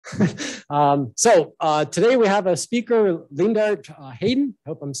Today we have a speaker, Leendert Hayen.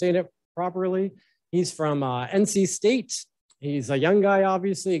 Hope I'm saying it properly. He's from NC State. He's a young guy,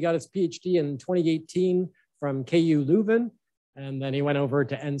 obviously. He got his PhD in 2018 from KU Leuven. And then he went over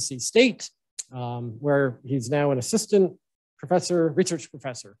to NC State, where he's now an assistant professor, research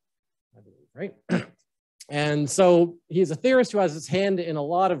professor, I believe, right? And so he's a theorist who has his hand in a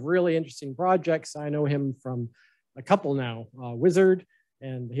lot of really interesting projects. I know him from a couple now, Wizard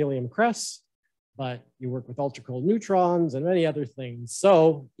and Helium Cress, but you work with ultra-cold neutrons and many other things.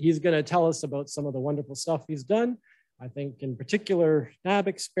 So he's going to tell us about some of the wonderful stuff he's done. I think in particular, NAB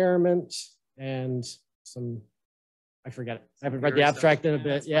experiment and some, I forget it. I haven't read the abstract in a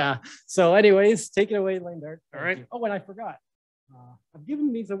bit. Yeah. So anyways, take it away, Leendert. All right. Oh, and I forgot. I've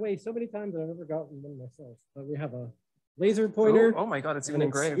given these away so many times I've never gotten them myself, but we have a laser pointer. Oh my God, it's even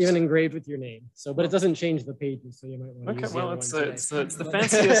engraved. Even engraved with your name. So, but it doesn't change the pages, so you might want to use well, it's the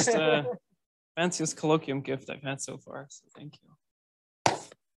fanciest fanciest Colloquium gift I've had so far. So thank you.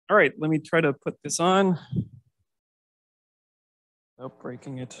 All right, let me try to put this on without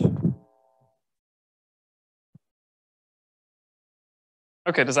breaking it.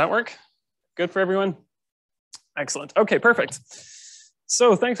 Okay, does that work? Good for everyone? Excellent. Okay, perfect.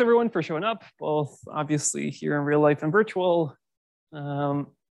 So thanks everyone for showing up, both obviously here in real life and virtual.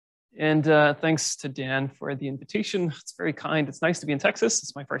 Thanks to Dan for the invitation. It's very kind. It's nice to be in Texas.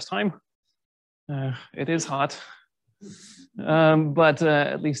 It's my first time. It is hot, but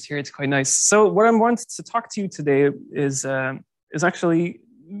at least here it's quite nice. So what I wanted to talk to you today is actually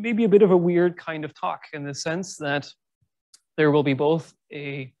maybe a bit of a weird kind of talk in the sense that there will be both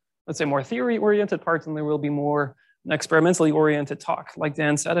a, let's say, more theory-oriented part, and there will be more an experimentally oriented talk. Like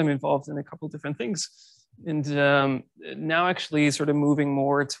Dan said, I'm involved in a couple of different things, and now actually sort of moving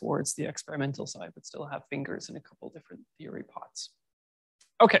more towards the experimental side, but still have fingers in a couple of different theory pots.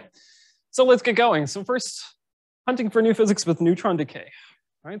 Okay, so let's get going. So first, hunting for new physics with neutron decay.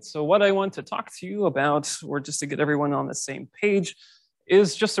 All right, so what I want to talk to you about, or just to get everyone on the same page,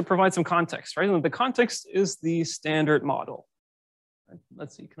 is just to provide some context, right? And the context is the standard model.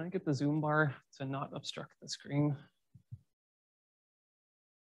 Let's see, can I get the zoom bar to not obstruct the screen?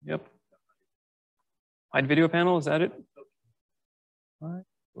 Yep. Hide video panel, is that it?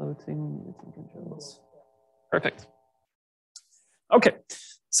 Floating controls. Perfect. Okay,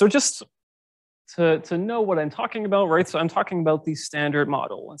 so just to know what I'm talking about, right? So I'm talking about the standard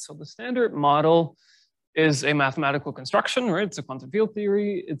model. And so the standard model is a mathematical construction, right? It's a quantum field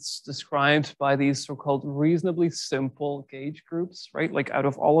theory. It's described by these so-called reasonably simple gauge groups, right? Like out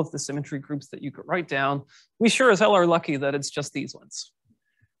of all of the symmetry groups that you could write down, we sure as hell are lucky that it's just these ones,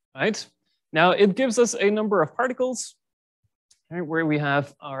 right? Now it gives us a number of particles, right, where we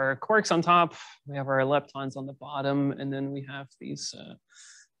have our quarks on top, we have our leptons on the bottom, and then we have these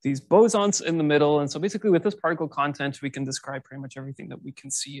bosons in the middle. And so basically with this particle content, we can describe pretty much everything that we can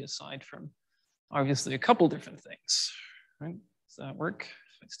see aside from obviously a couple different things, right? Does that work?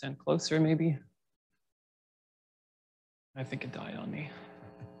 If I stand closer, maybe? I think it died on me.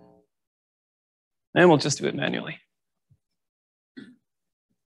 And we'll just do it manually.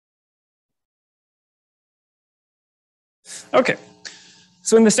 Okay,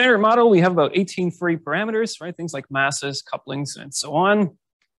 so in the standard model, we have about 18 free parameters, right? Things like masses, couplings, and so on.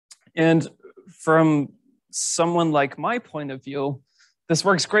 And from someone like my point of view, this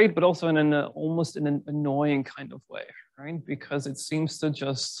works great, but also in almost in an annoying kind of way, right? Because it seems to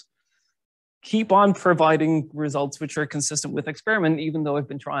just keep on providing results which are consistent with experiment, even though I've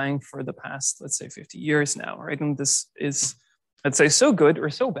been trying for the past, let's say, 50 years now, right? And this is, let's say, so good or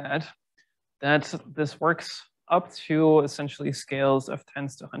so bad that this works up to essentially scales of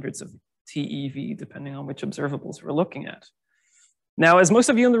tens to hundreds of TeV, depending on which observables we're looking at. Now, as most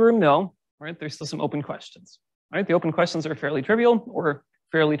of you in the room know, right, there's still some open questions. Right? The open questions are fairly trivial or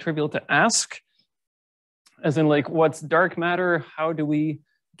fairly trivial to ask, as in like, what's dark matter? How do we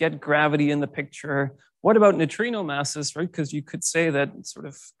get gravity in the picture? What about neutrino masses, right? Because you could say that sort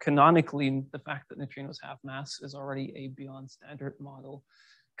of canonically, the fact that neutrinos have mass is already a beyond standard model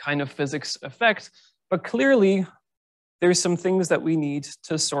kind of physics effect. But clearly, there's some things that we need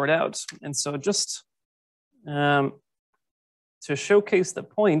to sort out. And so just to showcase the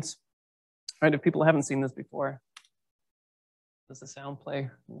point, right, if people haven't seen this before, does the sound play?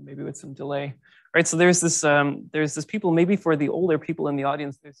 Maybe with some delay. Right, so there's this people, maybe for the older people in the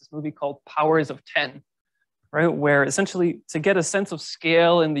audience, there's this movie called Powers of 10, right, where essentially to get a sense of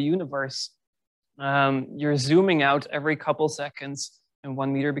scale in the universe, you're zooming out every couple seconds, and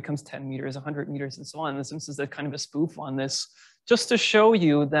 1 meter becomes 10 meters, 100 meters, and so on. And this is a kind of a spoof on this, just to show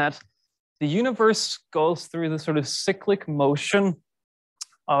you that the universe goes through this sort of cyclic motion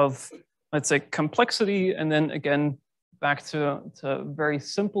of, let's say, complexity, and then again, back to very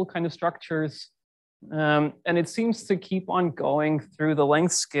simple kind of structures. And it seems to keep on going through the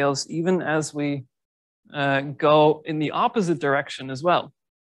length scales, even as we go in the opposite direction as well.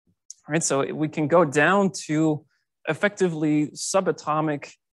 Right, so we can go down to effectively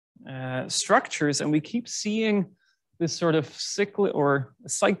subatomic structures, and we keep seeing this sort of cycle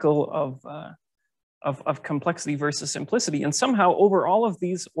of complexity versus simplicity. And somehow over all of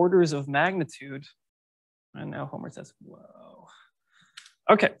these orders of magnitude, and now Homer says, whoa.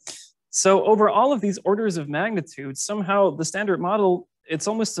 Okay, so over all of these orders of magnitude, somehow the standard model, it's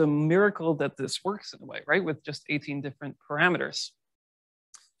almost a miracle that this works in a way, right? With just 18 different parameters.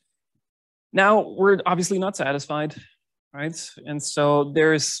 Now, we're obviously not satisfied, right? And so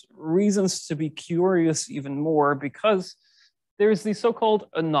there's reasons to be curious even more, because there's these so-called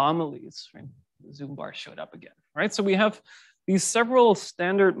anomalies, right? The zoom bar showed up again, right? So we have these several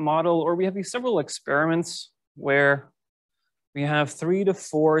standard model, or we have these several experiments where we have 3 to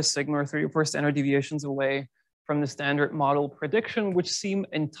 4 sigma, or 3 to 4 standard deviations away from the standard model prediction, which seem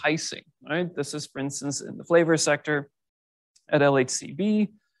enticing, right? This is, for instance, in the flavor sector at LHCb,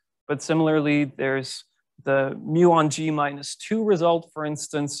 but similarly, there's the mu on G minus 2 result, for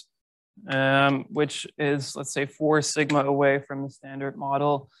instance, which is, let's say, 4 sigma away from the standard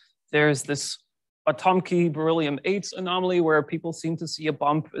model. There's this Atomkey beryllium-8 anomaly where people seem to see a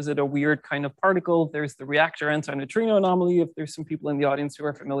bump. Is it a weird kind of particle? There's the reactor antineutrino anomaly, if there's some people in the audience who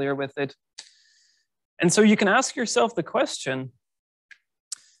are familiar with it. And so you can ask yourself the question,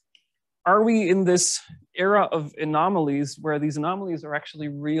 are we in this era of anomalies where these anomalies are actually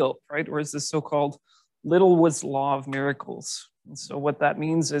real, right? Or is this so-called Littlewood's law of miracles? And so what that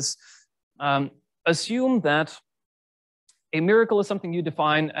means is assume that a miracle is something you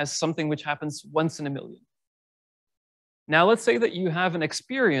define as something which happens once in a million. Now, let's say that you have an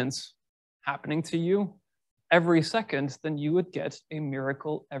experience happening to you every second, then you would get a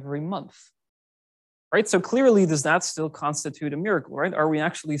miracle every month. Right? So clearly, does that still constitute a miracle, right? Are we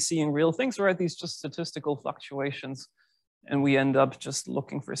actually seeing real things, or are these just statistical fluctuations and we end up just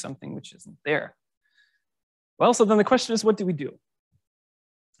looking for something which isn't there? Well, so then the question is, what do we do?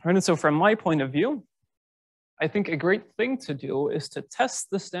 Right, and so from my point of view, I think a great thing to do is to test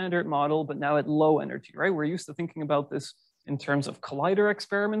the standard model, but now at low energy, right? We're used to thinking about this in terms of collider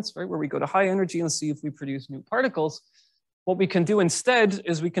experiments, right? Where we go to high energy and see if we produce new particles. What we can do instead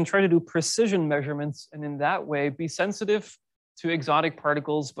is we can try to do precision measurements, and in that way be sensitive to exotic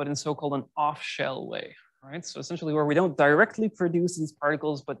particles, but in so-called an off-shell way, right? So essentially where we don't directly produce these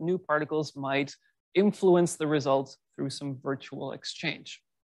particles, but new particles might influence the results through some virtual exchange,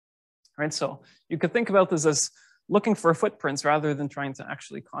 right? So you could think about this as looking for footprints rather than trying to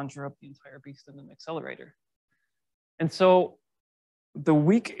actually conjure up the entire beast in an accelerator. And so the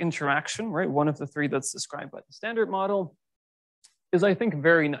weak interaction, right, one of the 3 that's described by the standard model, is, I think,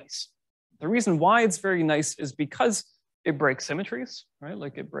 very nice. The reason why it's very nice is because it breaks symmetries, right?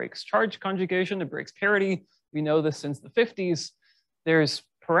 Like it breaks charge conjugation, it breaks parity. We know this since the 50s. There's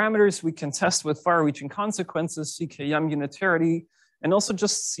parameters we can test with far-reaching consequences, CKM unitarity, and also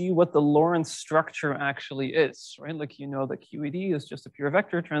just see what the Lorentz structure actually is, right? Like, you know, the QED is just a pure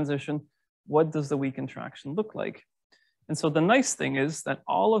vector transition. What does the weak interaction look like? And so the nice thing is that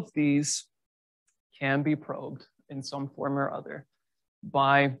all of these can be probed in some form or other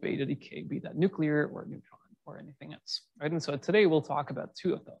by beta decay, be that nuclear or neutron or anything else, right? And so today we'll talk about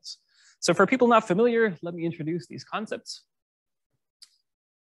 2 of those. So for people not familiar, let me introduce these concepts.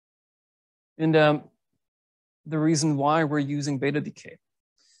 And the reason why we're using beta decay.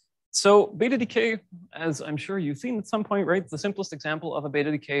 So beta decay, as I'm sure you've seen at some point, right? The simplest example of a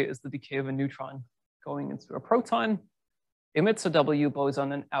beta decay is the decay of a neutron going into a proton, emits a W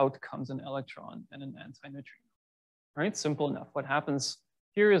boson, and out comes an electron and an antineutrino. Right? Simple enough. What happens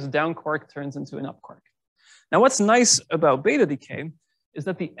here is down quark turns into an up quark. Now, what's nice about beta decay is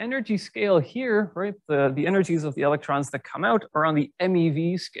that the energy scale here, right, the energies of the electrons that come out are on the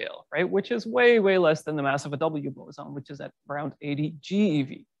MeV scale, right, which is way, way less than the mass of a W boson, which is at around 80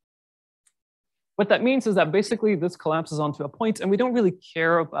 GeV. What that means is that basically this collapses onto a point, and we don't really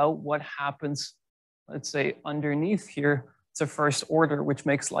care about what happens, let's say, underneath here to first order, which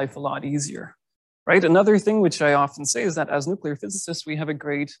makes life a lot easier. Right? Another thing which I often say is that as nuclear physicists, we have a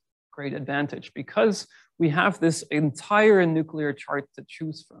great advantage because we have this entire nuclear chart to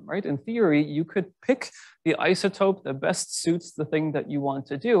choose from, right? In theory, you could pick the isotope that best suits the thing that you want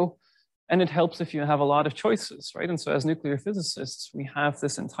to do, and it helps if you have a lot of choices, right? And so as nuclear physicists, we have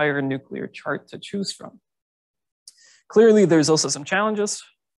this entire nuclear chart to choose from. Clearly, there's also some challenges,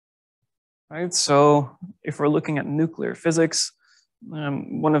 right? So if we're looking at nuclear physics,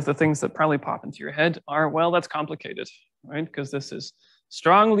 one of the things that probably pop into your head are, well, that's complicated, right? Because this is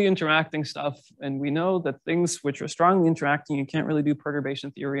strongly interacting stuff. And we know that things which are strongly interacting, you can't really do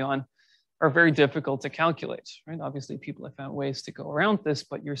perturbation theory on, are very difficult to calculate, right? Obviously, people have found ways to go around this,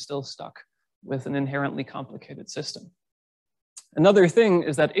 but you're still stuck with an inherently complicated system. Another thing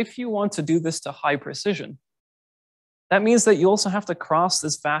is that if you want to do this to high precision, that means that you also have to cross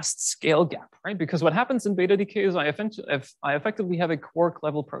this vast scale gap, right? Because what happens in beta decay is I effectively have a quark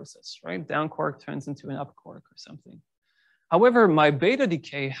level process, right? Down quark turns into an up quark or something. However, my beta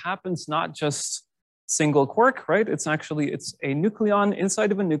decay happens not just single quark, right? It's a nucleon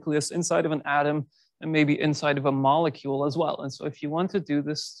inside of a nucleus, inside of an atom, and maybe inside of a molecule as well. And so if you want to do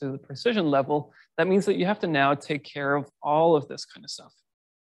this to the precision level, that means that you have to now take care of all of this kind of stuff.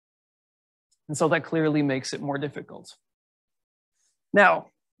 And so that clearly makes it more difficult. Now,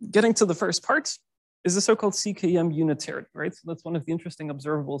 getting to the first part is the so-called CKM unitarity, right? So that's one of the interesting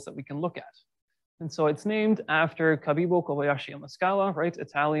observables that we can look at. And so it's named after Kabibo, Kobayashi, and Mascala, right?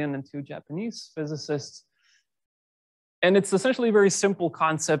 Italian and 2 Japanese physicists. And it's essentially a very simple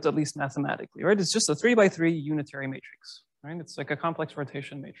concept, at least mathematically, right? It's just a 3x3 unitary matrix, right? It's like a complex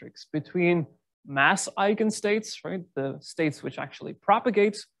rotation matrix between mass eigenstates, right? The states which actually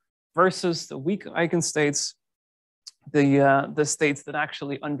propagate, versus the weak eigenstates, the states that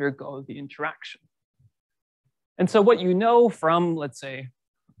actually undergo the interaction. And so what you know from, let's say,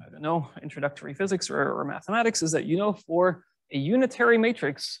 I don't know, introductory physics or mathematics is that you know for a unitary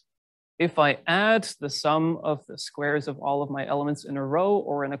matrix, if I add the sum of the squares of all of my elements in a row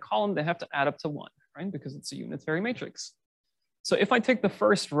or in a column, they have to add up to 1, right? Because it's a unitary matrix. So if I take the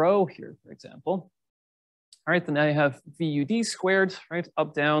first row here, for example, all right, then I have VUD squared, right?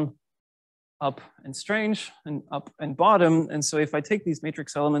 Up, down, up and strange, and up and bottom. And so if I take these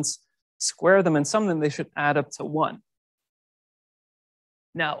matrix elements, square them and sum them, they should add up to 1.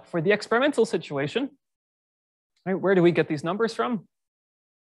 Now, for the experimental situation, right, where do we get these numbers from?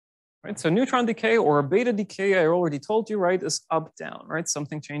 Right, so neutron decay or beta decay, I already told you, right, is up, down, right?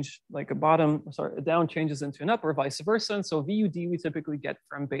 Something changed, like a down changes into an up or vice versa. And so VUD we typically get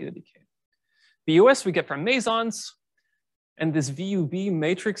from beta decay. VUS we get from mesons. And this VUB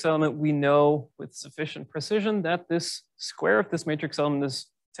matrix element, we know with sufficient precision that this square of this matrix element is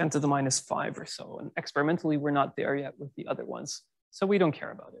 10 to the minus 5 or so. And experimentally, we're not there yet with the other ones. So we don't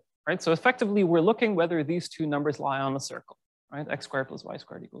care about it, right? So effectively, we're looking whether these two numbers lie on a circle, right? X squared plus Y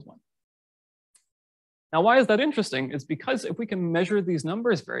squared equals 1. Now, why is that interesting? It's because if we can measure these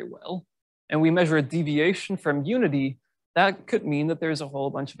numbers very well, and we measure a deviation from unity, that could mean that there's a whole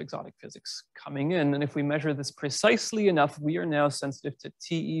bunch of exotic physics coming in. And if we measure this precisely enough, we are now sensitive to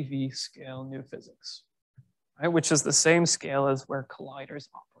TeV scale new physics, right? Which is the same scale as where colliders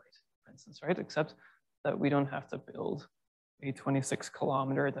operate, for instance, right? Except that we don't have to build a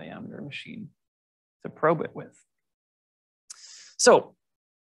 26-kilometer diameter machine to probe it with. So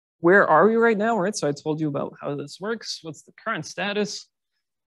where are we right now, right? So I told you about how this works. What's the current status?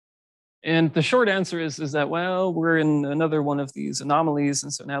 And the short answer is that, well, we're in another one of these anomalies.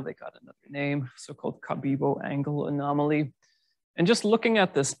 And so now they got another name, so-called Kabibo angle anomaly. And just looking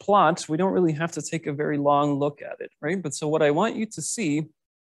at this plot, we don't really have to take a very long look at it, right? But so what I want you to see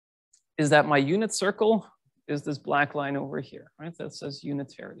is that my unit circle is this black line over here, right? That says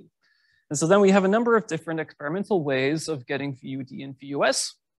unitarity. And so then we have a number of different experimental ways of getting VUD and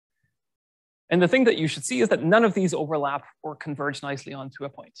VUS. And the thing that you should see is that none of these overlap or converge nicely onto a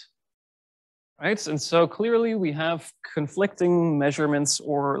point. Right? And so clearly we have conflicting measurements,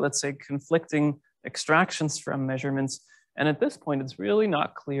 or let's say conflicting extractions from measurements. And at this point, it's really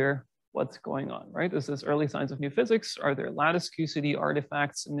not clear what's going on, right? Is this early signs of new physics? Are there lattice QCD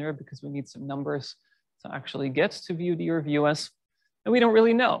artifacts in there because we need some numbers to actually get to VUD or VUS? And we don't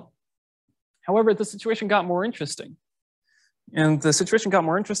really know. However, the situation got more interesting. And the situation got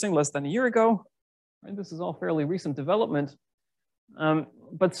more interesting less than a year ago. Right? This is all fairly recent development.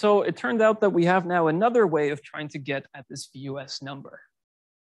 But so it turned out that we have now another way of trying to get at this VUS number.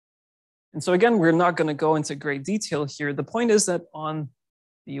 And so again, we're not going to go into great detail here. The point is that on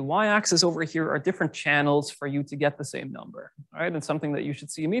the y-axis over here are different channels for you to get the same number. Right? And something that you should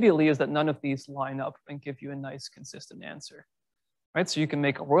see immediately is that none of these line up and give you a nice consistent answer. Right? So you can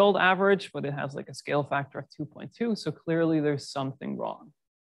make a world average, but it has like a scale factor of 2.2. So clearly there's something wrong.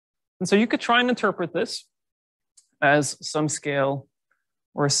 And so you could try and interpret this as some scale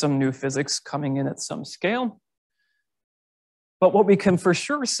or some new physics coming in at some scale. But what we can for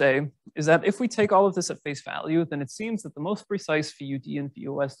sure say is that if we take all of this at face value, then it seems that the most precise VUD and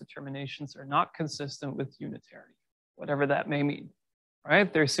VUS determinations are not consistent with unitarity, whatever that may mean,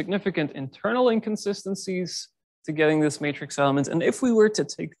 right? There's significant internal inconsistencies to getting this matrix element. And if we were to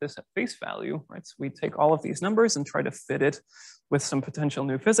take this at face value, right, so we take all of these numbers and try to fit it with some potential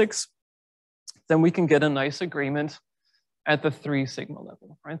new physics, then we can get a nice agreement at the 3 sigma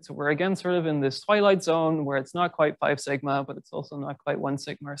level, right? So we're again sort of in this twilight zone where it's not quite 5 sigma, but it's also not quite 1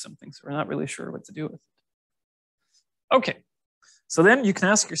 sigma or something. So we're not really sure what to do with it. Okay, so then you can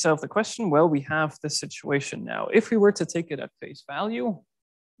ask yourself the question, well, we have this situation now. If we were to take it at face value,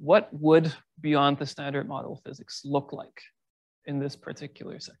 what would beyond the standard model physics look like in this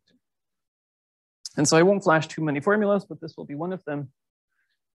particular sector? And so I won't flash too many formulas, but this will be one of them.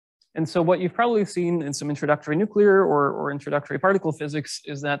 And so what you've probably seen in some introductory nuclear or introductory particle physics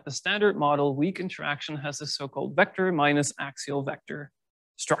is that the standard model weak interaction has this so-called vector minus axial vector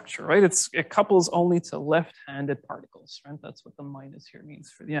structure, right? It couples only to left-handed particles, right? That's what the minus here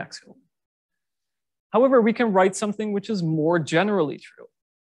means for the axial. However, we can write something which is more generally true,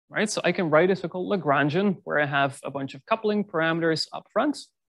 right? So I can write a so-called Lagrangian where I have a bunch of coupling parameters up front,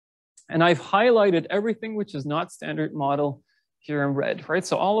 and I've highlighted everything which is not standard model here in red, right?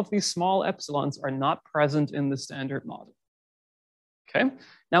 So all of these small epsilons are not present in the standard model. Okay,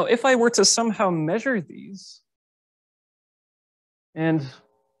 now if I were to somehow measure these and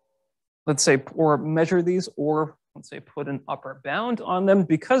let's say, or measure these, or let's say put an upper bound on them,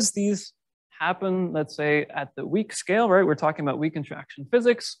 because these happen, let's say at the weak scale, right? We're talking about weak interaction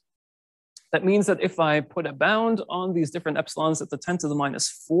physics. That means that if I put a bound on these different epsilons at the 10 to the minus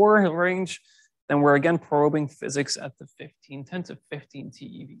 4 range, then we're again probing physics at the 10 to 15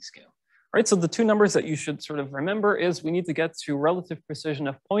 TeV scale. Right, so the 2 numbers that you should sort of remember is we need to get to relative precision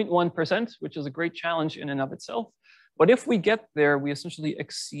of 0.1%, which is a great challenge in and of itself. But if we get there, we essentially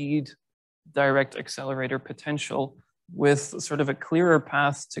exceed direct accelerator potential with sort of a clearer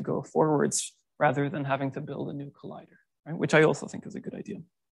path to go forwards rather than having to build a new collider, right? Which I also think is a good idea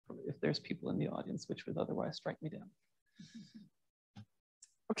if there's people in the audience, which would otherwise strike me down.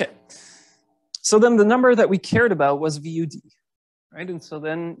 Okay. So then the number that we cared about was VUD, right? And so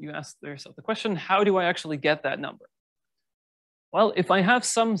then you ask yourself the question, how do I actually get that number? Well, if I have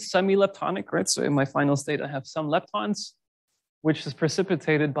some semi-leptonic, right? So in my final state, I have some leptons, which is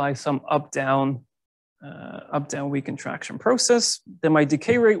precipitated by some up-down weak interaction process, then my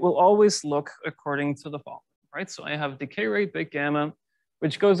decay rate will always look according to the following, right? So I have decay rate big gamma,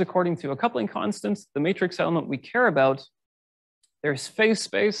 which goes according to a coupling constant, the matrix element we care about. There's phase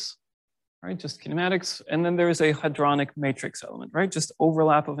space, right? Just kinematics. And then there's a hadronic matrix element, right? Just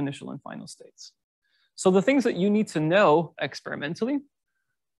overlap of initial and final states. So the things that you need to know experimentally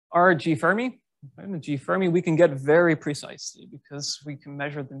are G Fermi. And the G Fermi we can get very precisely because we can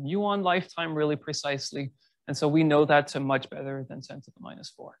measure the muon lifetime really precisely. And so we know that to much better than 10 to the minus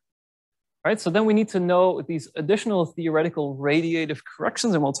 4. Right, so then we need to know these additional theoretical radiative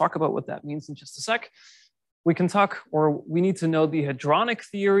corrections, and we'll talk about what that means in just a sec. We can talk, or we need to know the hadronic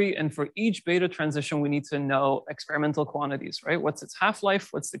theory, and for each beta transition, we need to know experimental quantities, right? What's its half-life,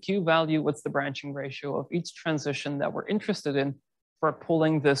 what's the Q value, what's the branching ratio of each transition that we're interested in for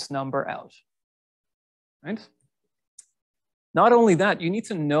pulling this number out, right? Not only that, you need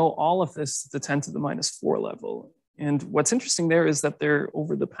to know all of this at the 10 to the minus 4 level. And what's interesting there is that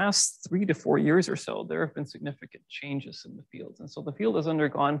over the past 3 to 4 years or so, there have been significant changes in the field. And so the field has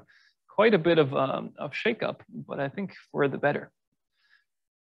undergone quite a bit of shakeup, but I think for the better.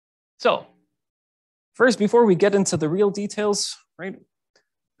 So first, before we get into the real details, right?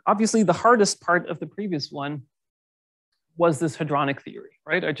 Obviously, the hardest part of the previous one was this hadronic theory,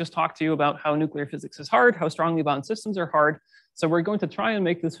 right? I just talked to you about how nuclear physics is hard, how strongly bound systems are hard. So we're going to try and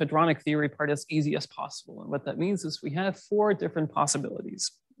make this hadronic theory part as easy as possible. And what that means is we have 4 different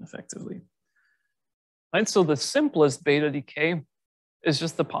possibilities, effectively. Right? So the simplest beta decay is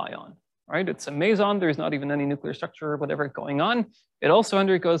just the pion, right? It's a meson. There's not even any nuclear structure or whatever going on. It also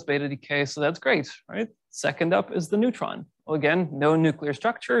undergoes beta decay, so that's great, right? Second up is the neutron. Well, again, no nuclear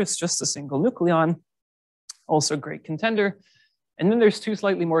structure. It's just a single nucleon. Also great contender. And then there's 2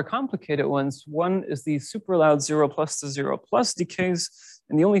 slightly more complicated ones. One is the super loud 0+ to 0+ decays.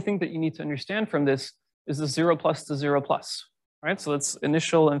 And the only thing that you need to understand from this is the 0+ to 0+, right? So that's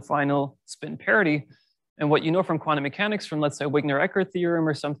initial and final spin parity. And what you know from quantum mechanics, from let's say Wigner-Eckert theorem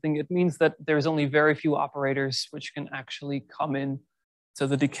or something, it means that there's only very few operators which can actually come in to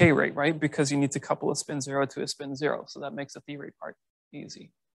the decay rate, right? Because you need to couple a spin 0 to a spin 0. So that makes the theory part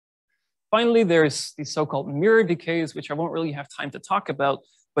easy. Finally, there's these so-called mirror decays, which I won't really have time to talk about,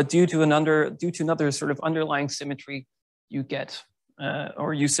 but due to another sort of underlying symmetry, you get,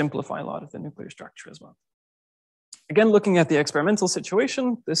 or you simplify a lot of the nuclear structure as well. Again, looking at the experimental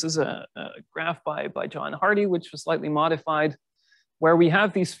situation, this is a graph by John Hardy, which was slightly modified, where we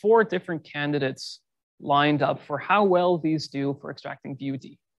have these 4 different candidates lined up for how well these do for extracting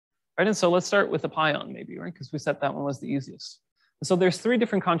VUD. Right, and so let's start with the pion maybe, right? Because we said that one was the easiest. And so there's three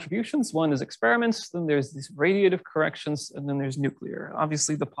different contributions. One is experiments, then there's these radiative corrections, and then there's nuclear.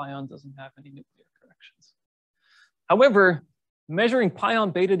 Obviously the pion doesn't have any nuclear corrections. However, measuring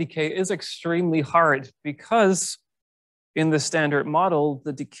pion beta decay is extremely hard because in the standard model,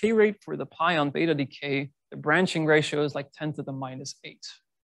 the decay rate for the pion beta decay, the branching ratio is like 10 to the minus 8.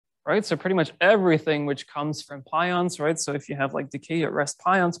 Right, so pretty much everything which comes from pions, right? So if you have like decay at rest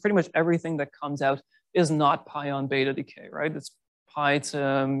pions, pretty much everything that comes out is not pion beta decay, right? It's pi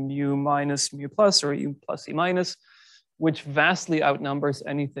to mu minus mu plus or u plus e minus, which vastly outnumbers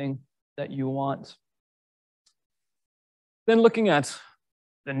anything that you want. Then looking at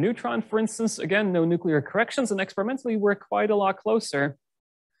the neutron, for instance, again, no nuclear corrections, and experimentally we're quite a lot closer.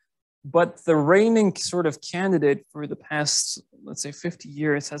 But the reigning sort of candidate for the past, let's say 50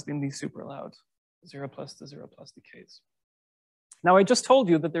 years has been these super loud 0 plus to 0 plus decays. Now, I just told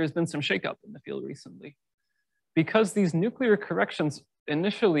you that there's been some shakeup in the field recently because these nuclear corrections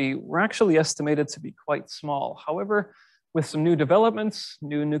initially were actually estimated to be quite small. However, with some new developments,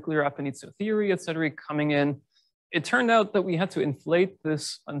 new nuclear Appanizzo theory, et cetera, coming in, it turned out that we had to inflate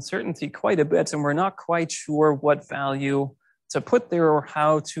this uncertainty quite a bit, and we're not quite sure what value to put there or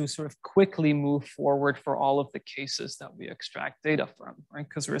how to sort of quickly move forward for all of the cases that we extract data from, right?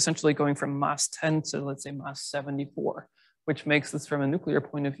 Because we're essentially going from mass 10 to, let's say, mass 74, which makes this from a nuclear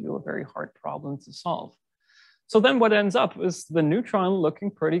point of view a very hard problem to solve. So then what ends up is the neutron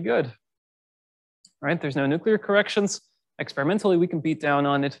looking pretty good, right? There's no nuclear corrections. Experimentally, we can beat down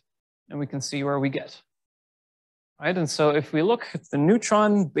on it and we can see where we get, right? And so if we look at the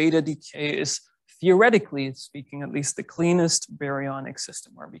neutron, beta decay is theoretically speaking, at least the cleanest baryonic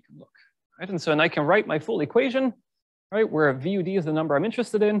system where we can look, right? And so, and I can write my full equation, right? Where VUD is the number I'm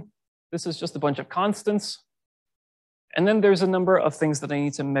interested in. This is just a bunch of constants. And then there's a number of things that I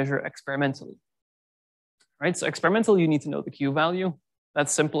need to measure experimentally, right? So experimentally, you need to know the Q value.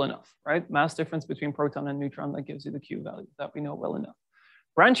 That's simple enough, right? Mass difference between proton and neutron, that gives you the Q value that we know well enough.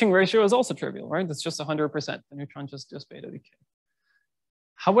 Branching ratio is also trivial, right? It's just 100%. The neutron just beta decay.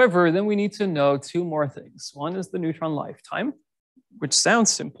 However, then we need to know two more things. One is the neutron lifetime, which sounds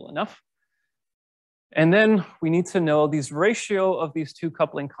simple enough. And then we need to know these ratio of these two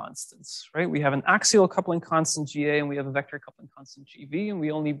coupling constants, right? We have an axial coupling constant GA and we have a vector coupling constant GV, and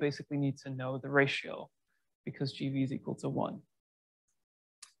we only basically need to know the ratio because GV is equal to 1.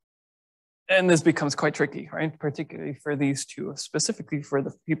 And this becomes quite tricky, right? Particularly for these two, specifically for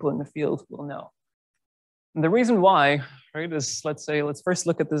the people in the field will know. And the reason why, right, is let's first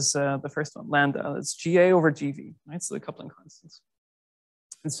look at this, the first one, lambda. It's GA over GV, right? So the coupling constants.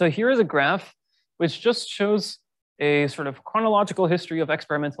 And so here is a graph which just shows a sort of chronological history of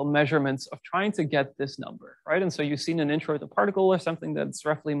experimental measurements of trying to get this number, right? And so you've seen an intro to particle or something that's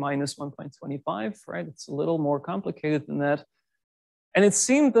roughly minus 1.25, right? It's a little more complicated than that. And it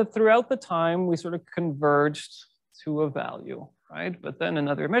seemed that throughout the time, we sort of converged to a value, right? But then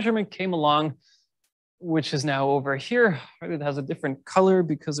another measurement came along, which is now over here, right? It has a different color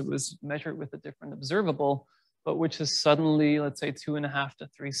because it was measured with a different observable, but which is suddenly, let's say, 2.5 to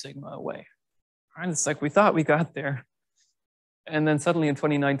 3 sigma away. Right? It's like we thought we got there. And then suddenly in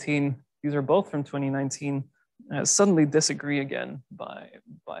 2019, these are both from 2019, suddenly disagree again by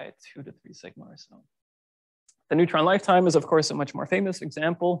 2 to 3 sigma or so. The neutron lifetime is, of course, a much more famous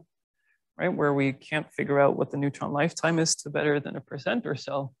example, right? Where we can't figure out what the neutron lifetime is to better than 1% or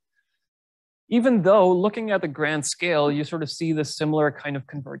so. Even though looking at the grand scale, you sort of see this similar kind of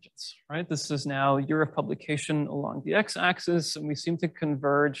convergence, right? This is now year of publication along the x-axis, and we seem to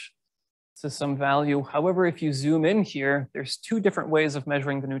converge to some value. However, if you zoom in here, there's two different ways of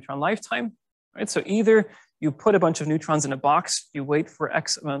measuring the neutron lifetime, right? So either you put a bunch of neutrons in a box, you wait for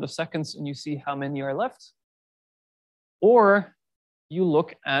X amount of seconds, and you see how many are left, or you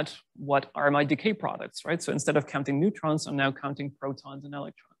look at what are my decay products, right? So instead of counting neutrons, I'm now counting protons and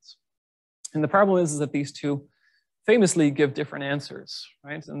electrons. And the problem is that these two famously give different answers,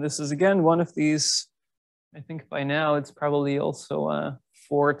 right? And this is, again, one of these, I think by now it's probably also a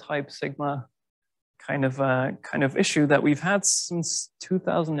 4 type sigma kind of issue that we've had since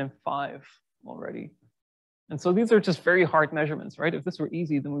 2005 already. And so these are just very hard measurements, right? If this were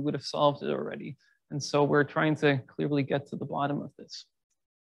easy, then we would have solved it already. And so we're trying to clearly get to the bottom of this.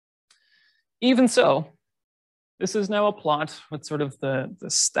 Even so, this is now a plot with sort of the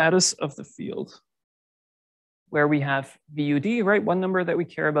status of the field, where we have VUD, right? One number that we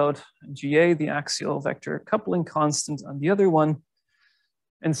care about, and GA, the axial vector coupling constant on the other one.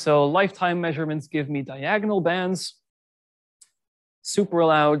 And so lifetime measurements give me diagonal bands. super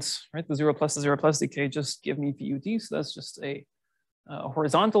allowed, right? The 0 plus decay just give me VUD. So that's just a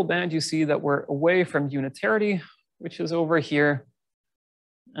horizontal band. You see that we're away from unitarity, which is over here.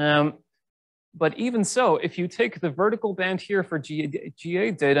 But even so, if you take the vertical band here for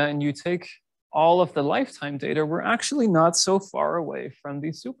GA data and you take all of the lifetime data, we're actually not so far away from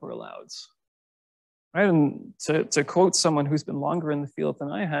these super alloweds. Right? And to quote someone who's been longer in the field than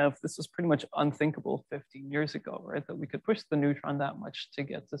I have, this was pretty much unthinkable 15 years ago, right? That we could push the neutron that much to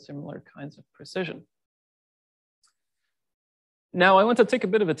get to similar kinds of precision. Now, I want to take a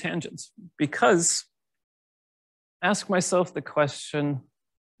bit of a tangent because ask myself the question,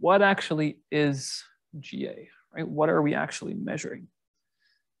 what actually is GA, right? What are we actually measuring?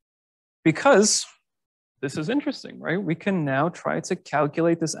 Because this is interesting, right? We can now try to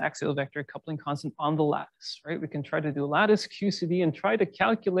calculate this axial vector coupling constant on the lattice, right? We can try to do lattice QCD and try to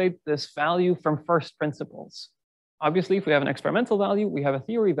calculate this value from first principles. Obviously, if we have an experimental value, we have a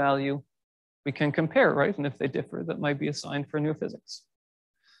theory value, we can compare, right? And if they differ, that might be a sign for new physics.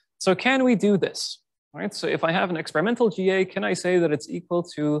 So can we do this? Right, so if I have an experimental GA, can I say that it's equal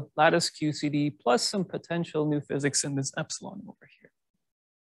to lattice QCD plus some potential new physics in this epsilon over here?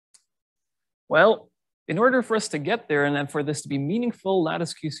 Well, in order for us to get there and then for this to be meaningful,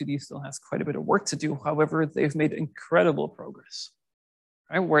 lattice QCD still has quite a bit of work to do. However, they've made incredible progress.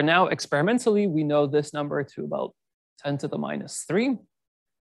 Right, where now experimentally, we know this number to about 10 to the minus 3.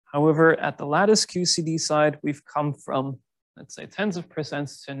 However, at the lattice QCD side, we've come from, let's say, tens of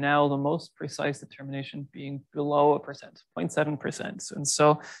percents to now the most precise determination being below 0.7%. And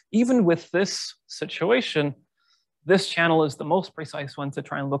so even with this situation, this channel is the most precise one to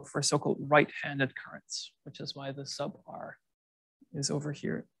try and look for so-called right-handed currents, which is why the sub R is over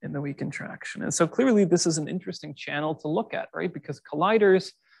here in the weak interaction. And so clearly this is an interesting channel to look at, right? Because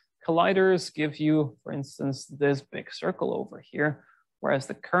colliders give you, for instance, this big circle over here, whereas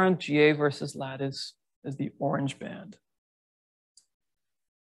the current GA versus lattice is the orange band.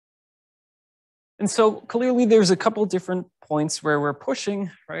 And so clearly there's a couple different points where we're pushing,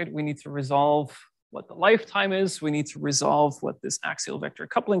 right? We need to resolve what the lifetime is. We need to resolve what this axial vector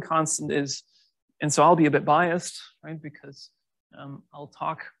coupling constant is. And so I'll be a bit biased, right? Because I'll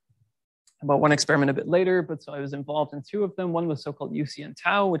talk about one experiment a bit later, but so I was involved in two of them. One was so-called UCN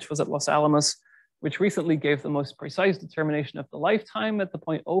Tau, which was at Los Alamos, which recently gave the most precise determination of the lifetime at the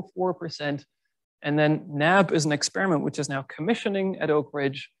 0.04%. And then NAB is an experiment which is now commissioning at Oak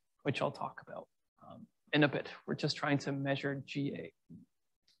Ridge, which I'll talk about in a bit. We're just trying to measure GA.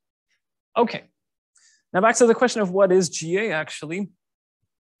 Okay, now back to the question of what is GA actually.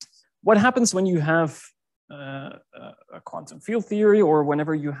 What happens when you have a quantum field theory or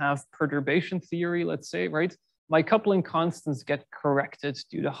whenever you have perturbation theory, let's say, right? My coupling constants get corrected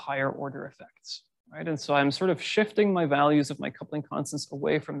due to higher order effects, right? And so I'm sort of shifting my values of my coupling constants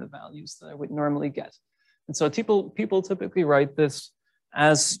away from the values that I would normally get. And so people typically write this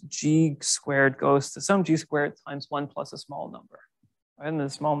as g squared goes to some g squared times 1 plus a small number, right? And the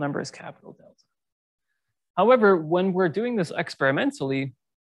small number is capital delta. However, when we're doing this experimentally,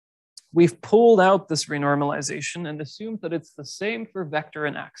 we've pulled out this renormalization and assumed that it's the same for vector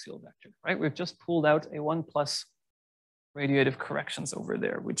and axial vector, right? We've just pulled out a 1 plus radiative corrections over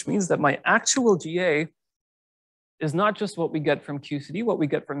there, which means that my actual GA is not just what we get from QCD, what we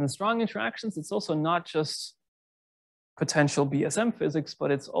get from the strong interactions. It's also not just potential BSM physics,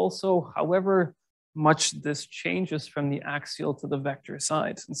 but it's also however much this changes from the axial to the vector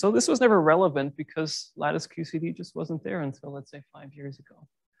side. And so this was never relevant because lattice QCD just wasn't there until, let's say, 5 years ago.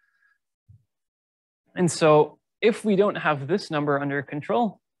 And so if we don't have this number under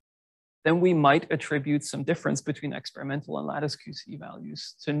control, then we might attribute some difference between experimental and lattice QCD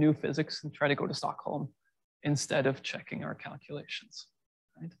values to new physics and try to go to Stockholm instead of checking our calculations,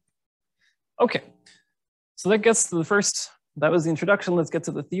 right? Okay, so that gets to the first, that was the introduction. Let's get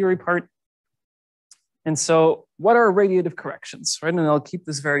to the theory part. And so what are radiative corrections, right? And I'll keep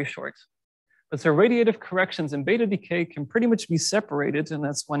this very short. But so radiative corrections in beta decay can pretty much be separated, and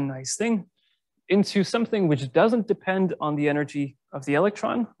that's one nice thing, into something which doesn't depend on the energy of the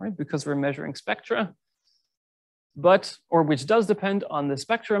electron, right? Because we're measuring spectra, or which does depend on the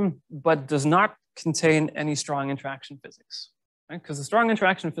spectrum, but does not contain any strong interaction physics, right? Because the strong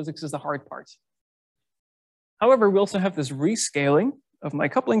interaction physics is the hard part. However, we also have this rescaling of my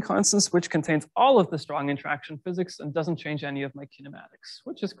coupling constants, which contains all of the strong interaction physics and doesn't change any of my kinematics,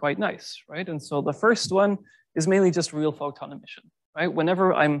 which is quite nice, right? And so the first one is mainly just real photon emission, right?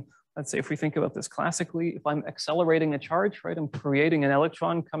 Whenever I'm, let's say if we think about this classically, if I'm accelerating a charge, right, I'm creating an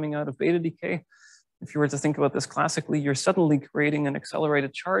electron coming out of beta decay. If you were to think about this classically, you're suddenly creating an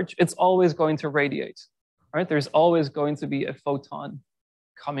accelerated charge. It's always going to radiate, right? There's always going to be a photon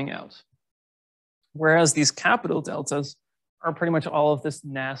coming out. Whereas these capital deltas are pretty much all of this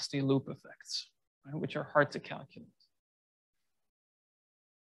nasty loop effects, right, which are hard to calculate.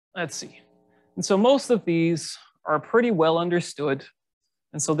 Let's see. And so most of these are pretty well understood.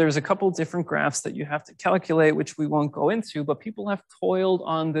 And so there's a couple different graphs that you have to calculate, which we won't go into, but people have toiled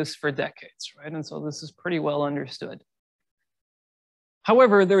on this for decades, right? And so this is pretty well understood.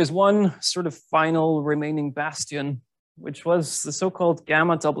 However, there is one sort of final remaining bastion, which was the so-called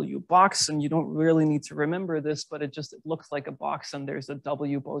gamma W box. And you don't really need to remember this, but it looks like a box, and there's a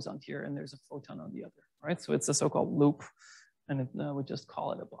W boson here and there's a photon on the other, right? So it's a so-called loop, and we just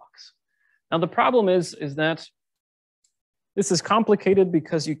call it a box. Now the problem is that this is complicated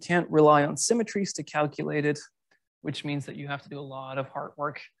because you can't rely on symmetries to calculate it, which means that you have to do a lot of hard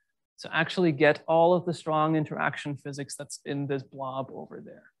work to actually get all of the strong interaction physics that's in this blob over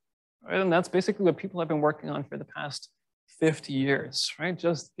there, right? And that's basically what people have been working on for the past 50 years, right?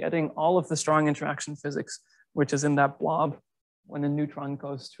 Just getting all of the strong interaction physics, which is in that blob when a neutron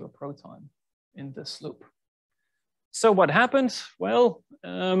goes to a proton in this loop. So what happened? Well,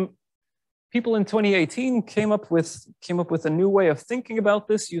 people in 2018 came up with a new way of thinking about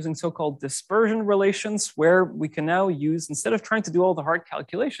this using so-called dispersion relations, where we can now use, instead of trying to do all the hard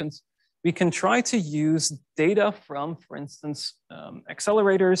calculations, we can try to use data from, for instance,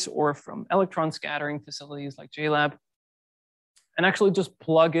 accelerators or from electron scattering facilities like JLab, and actually just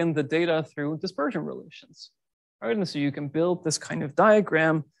plug in the data through dispersion relations, right? And so you can build this kind of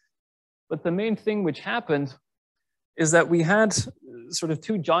diagram. But the main thing which happened is that we had sort of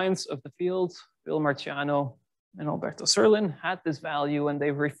two giants of the field, Bill Marciano and Alberto Serlin, had this value, and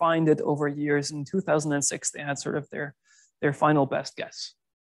they've refined it over years. In 2006, they had sort of their final best guess.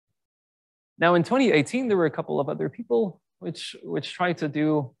 Now in 2018, there were a couple of other people which tried to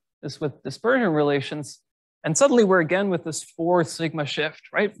do this with dispersion relations. And suddenly we're again with this 4 sigma shift,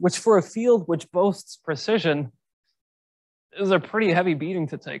 right? Which for a field which boasts precision is a pretty heavy beating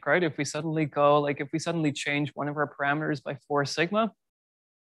to take, right? If we suddenly change one of our parameters by 4 sigma.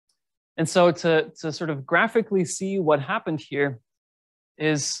 And so to sort of graphically see what happened here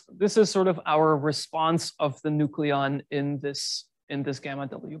this is sort of our response of the nucleon in this gamma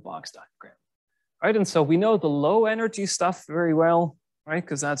W box diagram, right? And so we know the low energy stuff very well, right?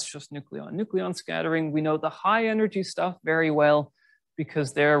 Because that's just nucleon scattering. We know the high energy stuff very well,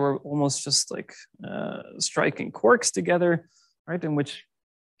 because there we're almost just like striking quarks together, right? In which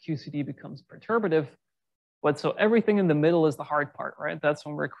QCD becomes perturbative. But so everything in the middle is the hard part, right? That's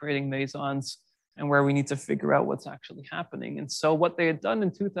when we're creating mesons and where we need to figure out what's actually happening. And so what they had done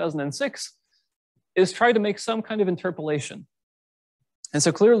in 2006 is try to make some kind of interpolation. And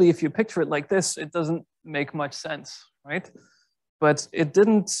so clearly, if you picture it like this, it doesn't make much sense, right? But it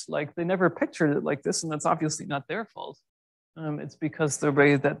didn't, they never pictured it like this, and that's obviously not their fault. It's because the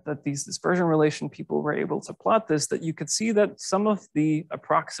way that these dispersion relation people were able to plot this, that you could see that some of the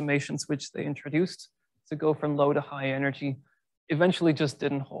approximations which they introduced to go from low to high energy eventually just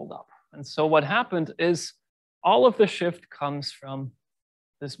didn't hold up. And so what happened is all of the shift comes from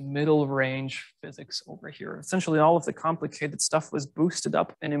this middle range physics over here. Essentially, all of the complicated stuff was boosted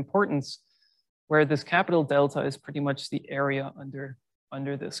up in importance, where this capital delta is pretty much the area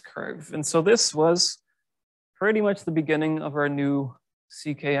under this curve. And so this was pretty much the beginning of our new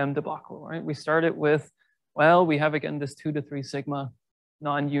CKM debacle, right? We started with, well, we have again this 2 to 3 sigma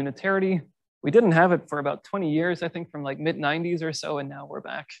non-unitarity. We didn't have it for about 20 years, I think, from like mid-90s or so, and now we're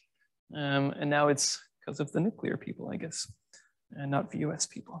back. And now it's because of the nuclear people, I guess, and not VUS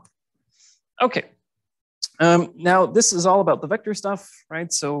people. Okay. Now, this is all about the vector stuff,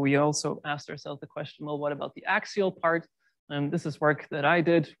 right? So we also asked ourselves the question, well, what about the axial part? This is work that I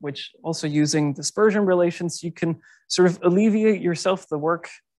did, which also using dispersion relations, you can sort of alleviate yourself the work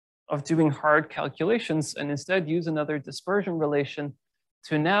of doing hard calculations and instead use another dispersion relation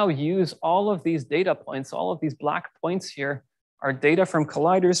to now use all of these data points, all of these black points here are data from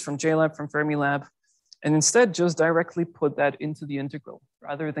colliders, from JLab, from Fermilab, and instead just directly put that into the integral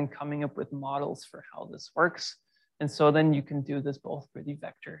rather than coming up with models for how this works. And so then you can do this both for the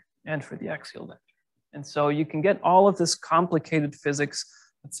vector and for the axial vector. And so you can get all of this complicated physics,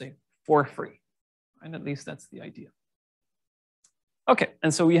 let's say, for free. And at least that's the idea. Okay,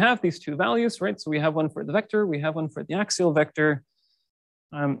 and so we have these two values, right? So we have one for the vector, we have one for the axial vector.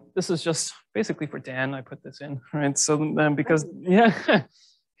 This is just basically for Dan, I put this in, right? So because, yeah,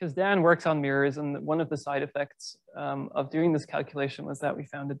 because Dan works on mirrors, and one of the side effects of doing this calculation was that we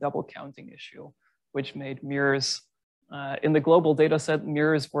found a double counting issue, which made mirrors, in the global data set,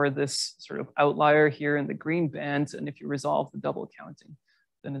 mirrors were this sort of outlier here in the green band, and if you resolve the double counting,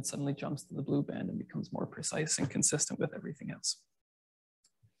 then it suddenly jumps to the blue band and becomes more precise and consistent with everything else.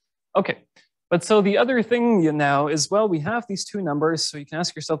 Okay, but so the other thing now is, well, we have these two numbers, so you can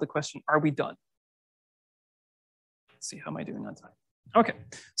ask yourself the question, are we done? Let's see, how am I doing on time? Okay,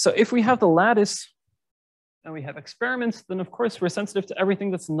 so if we have the lattice and we have experiments, then of course we're sensitive to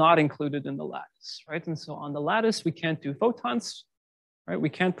everything that's not included in the lattice, right? And so on the lattice, we can't do photons, right? We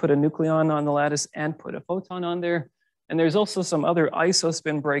can't put a nucleon on the lattice and put a photon on there. And there's also some other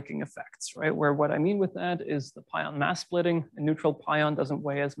isospin breaking effects, right? Where what I mean with that is the pion mass splitting. A neutral pion doesn't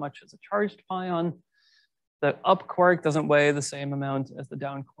weigh as much as a charged pion. The up quark doesn't weigh the same amount as the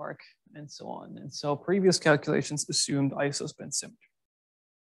down quark, and so on. And so previous calculations assumed isospin symmetry.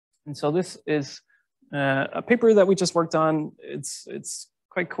 And so this is a paper that we just worked on. It's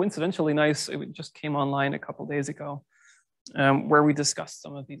quite coincidentally nice. It just came online a couple days ago, where we discussed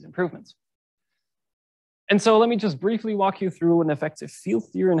some of these improvements. And so let me just briefly walk you through an effective field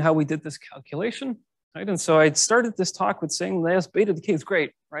theory and how we did this calculation, right? And so I started this talk with saying, yes, beta decay is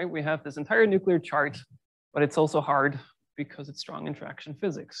great, right? We have this entire nuclear chart, but it's also hard because it's strong interaction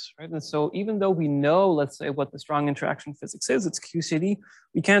physics, right? And so even though we know, let's say, what the strong interaction physics is, it's QCD,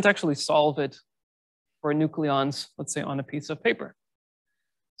 we can't actually solve it for nucleons, let's say, on a piece of paper.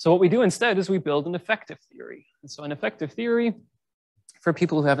 So what we do instead is we build an effective theory. And so an effective theory, for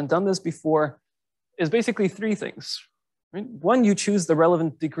people who haven't done this before, is basically three things, right? One, you choose the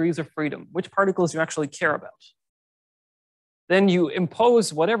relevant degrees of freedom, which particles you actually care about. Then you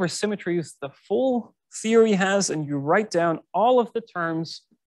impose whatever symmetries the full theory has, and you write down all of the terms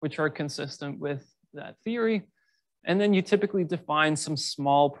which are consistent with that theory. And then you typically define some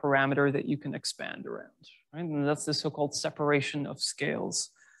small parameter that you can expand around, right? And that's the so-called separation of scales.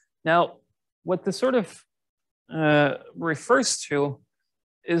 Now, what this sort of refers to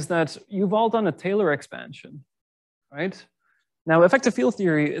is that you've all done a Taylor expansion, right? Now, effective field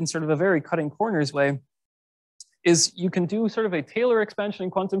theory, in sort of a very cutting corners way, is you can do sort of a Taylor expansion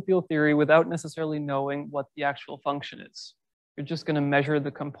in quantum field theory without necessarily knowing what the actual function is. You're just going to measure the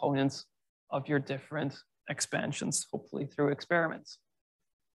components of your different expansions, hopefully through experiments.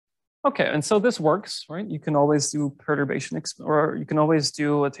 Okay, and so this works, right? You can always do perturbation, or you can always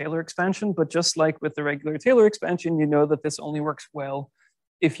do a Taylor expansion, but just like with the regular Taylor expansion, you know that this only works well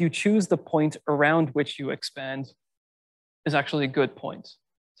if you choose the point around which you expand is actually a good point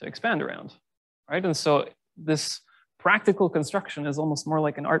to expand around, right? And so this practical construction is almost more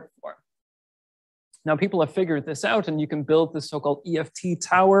like an art form. Now, people have figured this out, and you can build this so-called EFT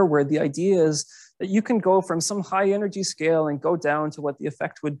tower, where the idea is that you can go from some high energy scale and go down to what the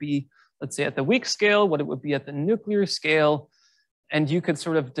effect would be, let's say at the weak scale, what it would be at the nuclear scale. And you could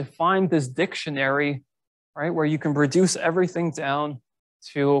sort of define this dictionary, right, where you can reduce everything down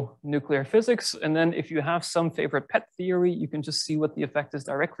to nuclear physics. And then if you have some favorite pet theory, you can just see what the effect is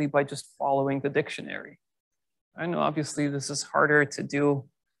directly by just following the dictionary. I know obviously this is harder to do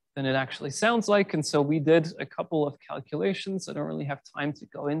than it actually sounds like. And so we did a couple of calculations. I don't really have time to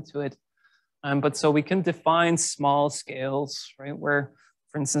go into it. But so we can define small scales, right? Where,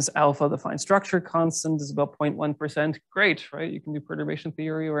 for instance, alpha, the fine structure constant, is about 0.1%. Great, right? You can do perturbation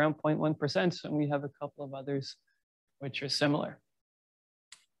theory around 0.1%. And we have a couple of others which are similar.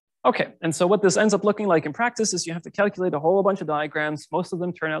 Okay, and so what this ends up looking like in practice is you have to calculate a whole bunch of diagrams. Most of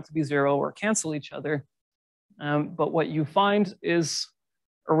them turn out to be zero or cancel each other. But what you find is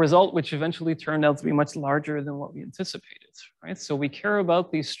a result which eventually turned out to be much larger than what we anticipated, right? So we care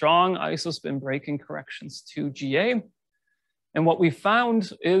about these strong isospin breaking corrections to GA. And what we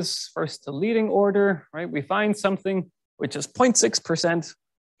found is first the leading order, right? We find something which is 0.6%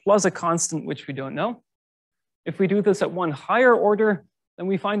 plus a constant which we don't know. If we do this at one higher order, then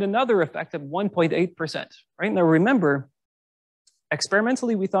we find another effect at 1.8%, right? Now remember,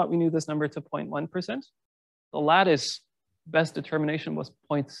 experimentally, we thought we knew this number to 0.1%. The lattice best determination was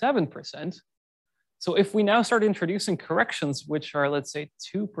 0.7%. So if we now start introducing corrections, which are, let's say,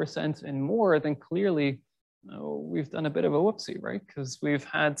 2% and more, then clearly we've done a bit of a whoopsie, right? Because we've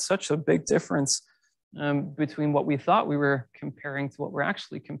had such a big difference between what we thought we were comparing to what we're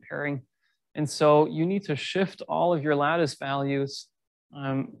actually comparing. And so you need to shift all of your lattice values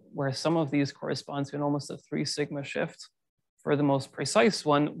where some of these correspond to almost a 3 sigma shift for the most precise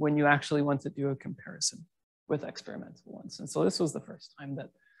one when you actually want to do a comparison with experimental ones. And so this was the first time that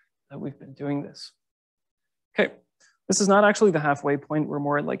we've been doing this. Okay, this is not actually the halfway point. We're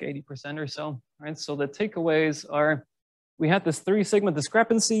more at like 80% or so, right? So the takeaways are, we had this 3 sigma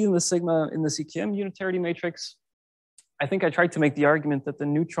discrepancy in the sigma in the CQM unitarity matrix. I think I tried to make the argument that the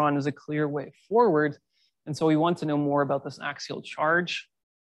neutron is a clear way forward. And so we want to know more about this axial charge,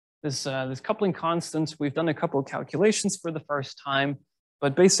 this coupling constant. We've done a couple of calculations for the first time.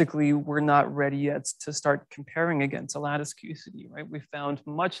 But basically, we're not ready yet to start comparing again to lattice QCD, right? We found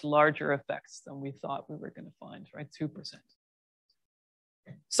much larger effects than we thought we were going to find, right? 2%.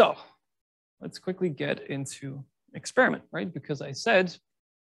 So let's quickly get into experiment, right? Because I said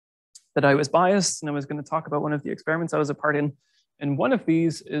that I was biased and I was going to talk about one of the experiments I was a part in. And one of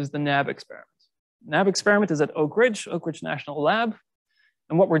these is the NAB experiment. NAB experiment is at Oak Ridge National Lab.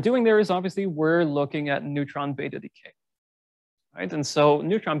 And what we're doing there is obviously we're looking at neutron beta decay. Right? And so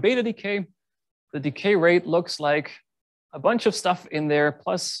neutron beta decay, the decay rate looks like a bunch of stuff in there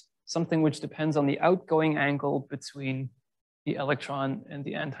plus something which depends on the outgoing angle between the electron and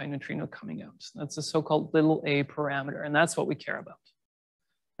the antineutrino coming out. That's a so-called little a parameter, and that's what we care about.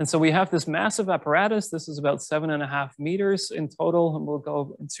 And so we have this massive apparatus. This is about 7.5 meters in total, and we'll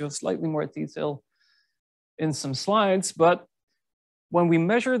go into slightly more detail in some slides. But when we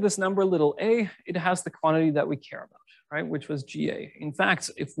measure this number little a, it has the quantity that we care about, right, which was GA. In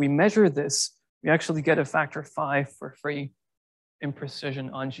fact, if we measure this, we actually get a factor 5 for free in precision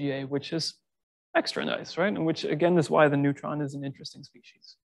on GA, which is extra nice, right? And which again is why the neutron is an interesting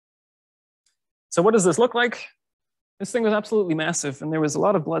species. So what does this look like? This thing was absolutely massive, and there was a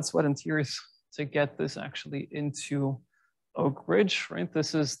lot of blood, sweat, and tears to get this actually into Oak Ridge, right?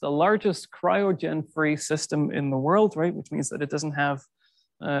 This is the largest cryogen-free system in the world, right? Which means that it doesn't have,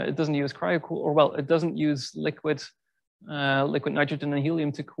 it doesn't use cryocool, or well, it doesn't use liquid nitrogen and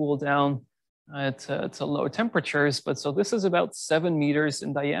helium to cool down to low temperatures. But so this is about 7 meters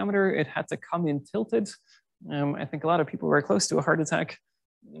in diameter. It had to come in tilted. I think a lot of people were close to a heart attack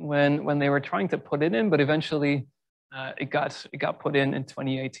when they were trying to put it in, but eventually it got put in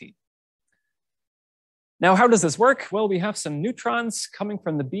 2018. Now, how does this work? Well, we have some neutrons coming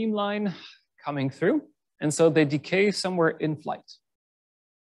from the beamline coming through, and so they decay somewhere in flight.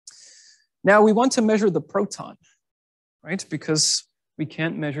 Now we want to measure the proton, right? Because we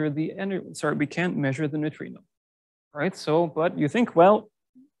can't measure the neutrino, right? So, but you think, well,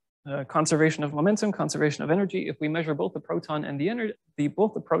 conservation of momentum, conservation of energy. If we measure both the proton and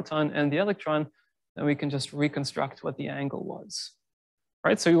both the proton and the electron, then we can just reconstruct what the angle was,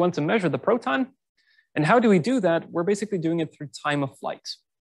 right? So we want to measure the proton. And how do we do that? We're basically doing it through time of flight.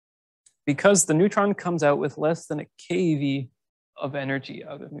 Because the neutron comes out with less than a keV of energy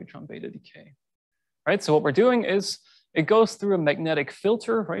out of neutron beta decay, right? So what we're doing is it goes through a magnetic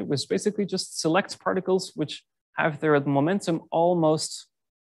filter, right? Which basically just selects particles which have their momentum almost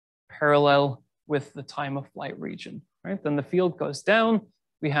parallel with the time of flight region, right? Then the field goes down.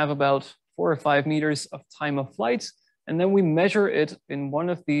 We have about 4 or 5 meters of time of flight, and then we measure it in one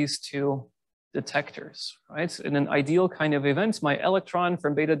of these two detectors, right? In an ideal kind of event, my electron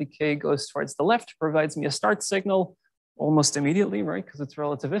from beta decay goes towards the left, provides me a start signal almost immediately, right? Because it's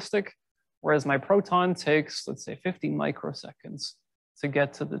relativistic, whereas my proton takes, let's say, 15 microseconds to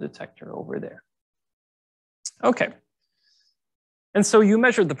get to the detector over there. Okay. And so you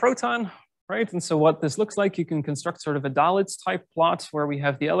measured the proton, right? And so what this looks like, you can construct sort of a Dalitz type plot where we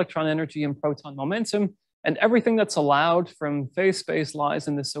have the electron energy and proton momentum, and everything that's allowed from phase space lies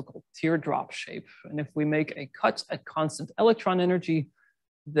in this so-called teardrop shape. And if we make a cut at constant electron energy,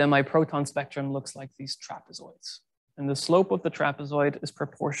 then my proton spectrum looks like these trapezoids. And the slope of the trapezoid is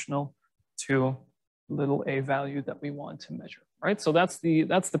proportional to little a value that we want to measure, right? So that's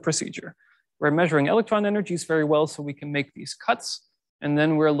the procedure. We're measuring electron energies very well so we can make these cuts. And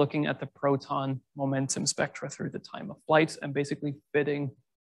then we're looking at the proton momentum spectra through the time of flight and basically fitting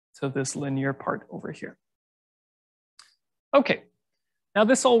to this linear part over here. Okay, now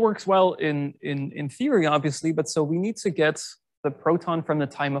this all works well in theory, obviously, but so we need to get the proton from the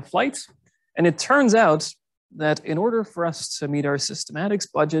time of flight. And it turns out that in order for us to meet our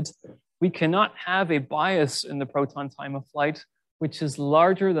systematics budget, we cannot have a bias in the proton time of flight, which is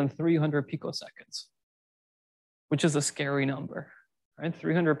larger than 300 picoseconds, which is a scary number, right?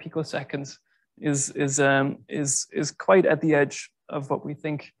 300 picoseconds is quite at the edge of what we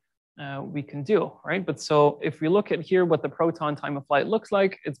think we can do, right? But so if we look at here what the proton time of flight looks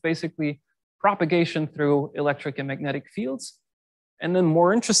like, it's basically propagation through electric and magnetic fields. And then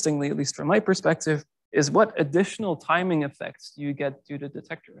more interestingly, at least from my perspective, is what additional timing effects do you get due to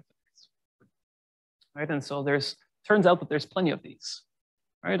detector effects, right? And so turns out that there's plenty of these,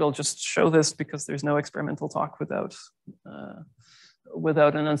 right? I'll just show this because there's no experimental talk without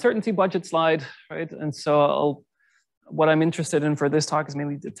an uncertainty budget slide, right? And so what I'm interested in for this talk is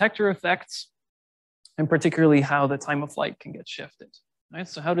mainly detector effects, and particularly how the time of flight can get shifted, right?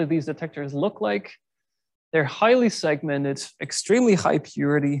 So how do these detectors look like? They're highly segmented, extremely high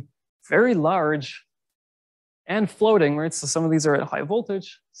purity, very large, and floating, right? So some of these are at high voltage,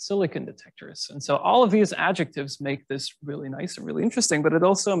 silicon detectors. And so all of these adjectives make this really nice and really interesting, but it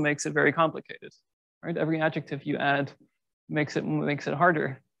also makes it very complicated, right? Every adjective you add makes it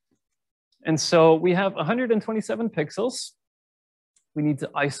harder. And so we have 127 pixels. We need to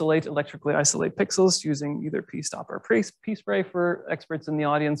electrically isolate pixels using either p-stop or p-spray for experts in the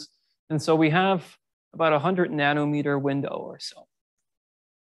audience. And so we have about 100 nanometer window or so.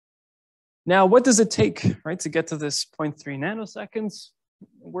 Now, what does it take, right, to get to this 0.3 nanoseconds?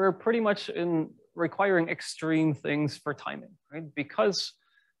 We're pretty much requiring extreme things for timing, right? Because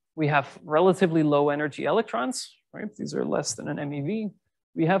we have relatively low energy electrons, right? These are less than an MeV.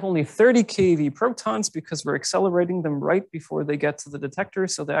 We have only 30 keV protons because we're accelerating them right before they get to the detector,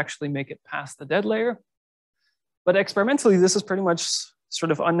 so they actually make it past the dead layer. But experimentally, this is pretty much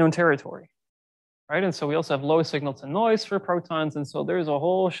sort of unknown territory, right? And so we also have low signal to noise for protons, and so there's a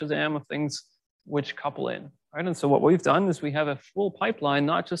whole shazam of things which couple in, right? And so what we've done is we have a full pipeline,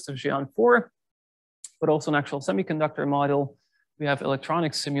 not just of Xi'an-4, but also an actual semiconductor model. We have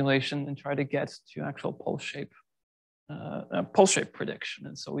electronic simulation and try to get to actual pulse shape prediction.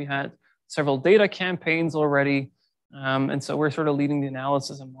 And so we had several data campaigns already. And so we're sort of leading the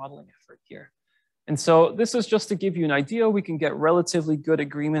analysis and modeling effort here. And so this is just to give you an idea. We can get relatively good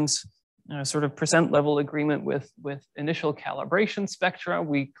agreements, sort of percent level agreement with initial calibration spectra.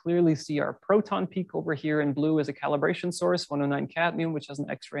 We clearly see our proton peak over here in blue as a calibration source, 109 cadmium, which has an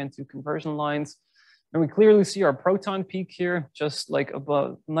X-ray and 2 conversion lines. And we clearly see our proton peak here, just like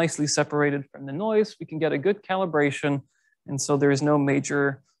above, nicely separated from the noise. We can get a good calibration. And so there is no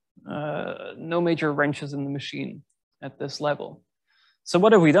major wrenches in the machine at this level. So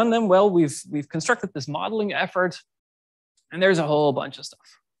what have we done then? Well, we've constructed this modeling effort, and there's a whole bunch of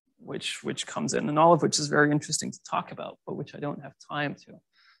stuff which comes in, and all of which is very interesting to talk about, but which I don't have time to.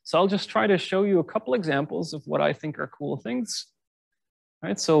 So I'll just try to show you a couple examples of what I think are cool things. All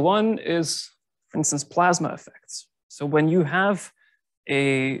right, so one is, for instance, plasma effects. So when you have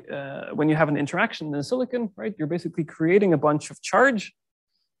an interaction in the silicon, right, you're basically creating a bunch of charge,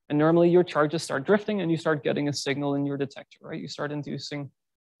 and normally your charges start drifting and you start getting a signal in your detector, right? You start inducing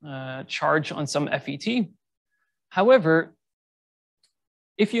charge on some FET. However,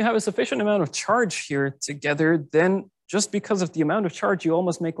 if you have a sufficient amount of charge here together, then just because of the amount of charge, you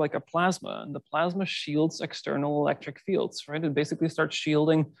almost make like a plasma, and the plasma shields external electric fields, right? It basically starts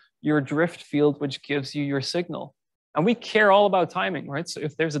shielding your drift field, which gives you your signal. And we care all about timing, right? So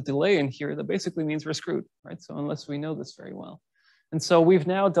if there's a delay in here, that basically means we're screwed, right? So unless we know this very well. And so we've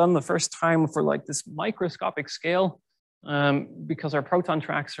now done the first time for like this microscopic scale, because our proton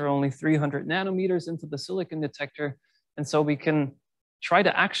tracks are only 300 nanometers into the silicon detector. And so we can try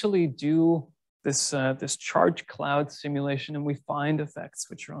to actually do this charge cloud simulation, and we find effects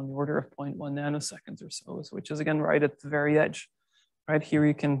which are on the order of 0.1 nanoseconds or so, which is again right at the very edge. Right here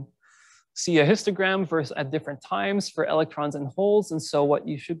you can see a histogram versus at different times for electrons and holes. And so what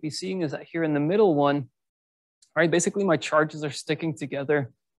you should be seeing is that here in the middle one, right, basically my charges are sticking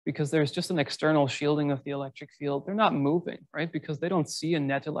together because there's just an external shielding of the electric field. They're not moving, right, because they don't see a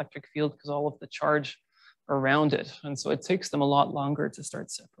net electric field because all of the charge around it. And so it takes them a lot longer to start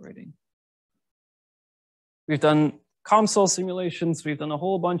separating. We've done COMSOL simulations. We've done a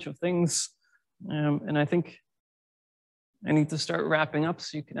whole bunch of things. And I think I need to start wrapping up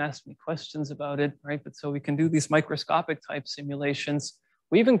so you can ask me questions about it, right? But so we can do these microscopic type simulations.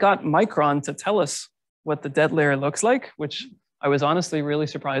 We even got Micron to tell us what the dead layer looks like, which I was honestly really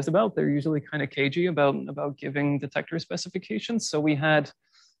surprised about. They're usually kind of cagey about giving detector specifications. So we had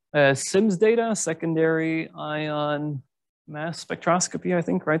SIMS data, secondary ion mass spectroscopy, I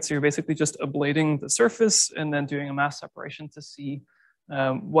think, right? So you're basically just ablating the surface and then doing a mass separation to see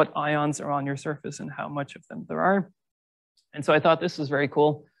what ions are on your surface and how much of them there are. And so I thought this was very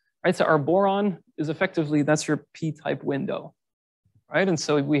cool, right? So our boron is effectively, that's your p-type window, right? And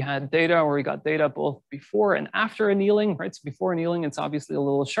so we had data, or we got data both before and after annealing, right? So before annealing, it's obviously a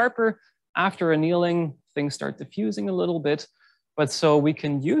little sharper. After annealing, things start diffusing a little bit. But so we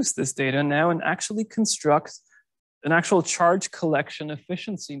can use this data now and actually construct an actual charge collection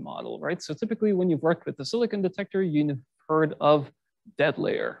efficiency model, right? So typically when you've worked with the silicon detector, you've heard of dead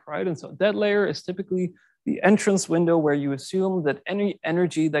layer, right? And so dead layer is typically the entrance window where you assume that any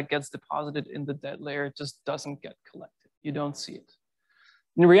energy that gets deposited in the dead layer just doesn't get collected. You don't see it.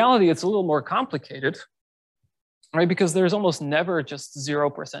 In reality, it's a little more complicated, right? Because there's almost never just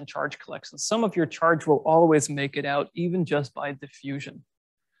 0% charge collection. Some of your charge will always make it out, even just by diffusion.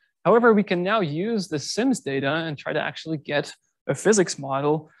 However, we can now use the SIMS data and try to actually get a physics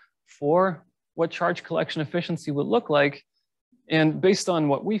model for what charge collection efficiency would look like And based on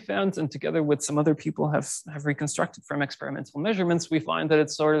what we found, and together with some other people have reconstructed from experimental measurements, we find that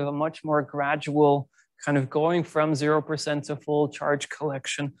it's sort of a much more gradual kind of going from 0% to full charge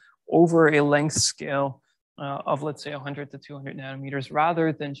collection over a length scale of, let's say, 100 to 200 nanometers,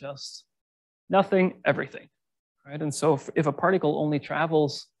 rather than just nothing, everything, right? And so if a particle only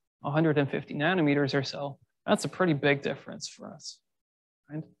travels 150 nanometers or so, that's a pretty big difference for us,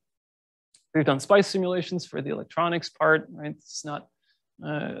 right? We've done SPICE simulations for the electronics part, right? It's not,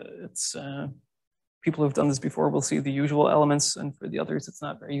 people who've done this before will see the usual elements, and for the others, it's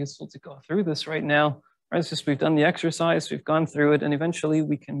not very useful to go through this right now. Right? It's just we've done the exercise, we've gone through it, and eventually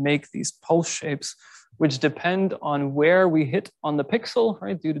we can make these pulse shapes, which depend on where we hit on the pixel,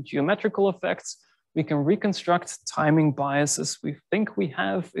 right? Due to geometrical effects, we can reconstruct timing biases we think we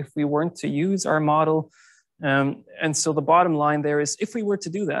have if we weren't to use our model. And so the bottom line there is, if we were to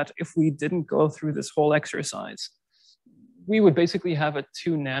do that, if we didn't go through this whole exercise, we would basically have a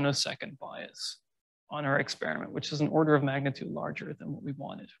 2 nanosecond bias on our experiment, which is an order of magnitude larger than what we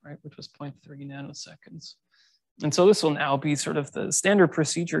wanted, right? Which was 0.3 nanoseconds. And so this will now be sort of the standard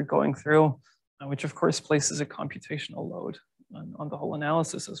procedure going through, which of course places a computational load on the whole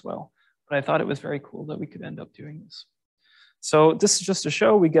analysis as well. But I thought it was very cool that we could end up doing this. So this is just to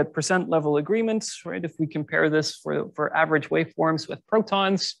show we get percent level agreement, right? If we compare this for average waveforms with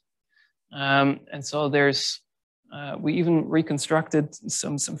protons. And so there's, we even reconstructed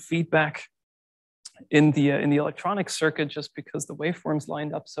some feedback in the electronic circuit just because the waveforms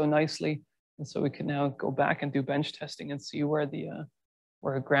lined up so nicely. And so we can now go back and do bench testing and see where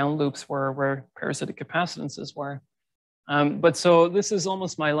where ground loops were, where parasitic capacitances were. But so this is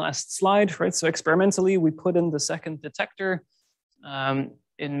almost my last slide, right? So experimentally, we put in the second detector.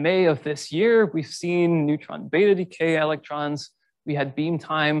 In May of this year, we've seen neutron beta decay electrons. We had beam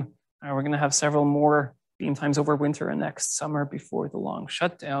time. We're going to have several more beam times over winter and next summer before the long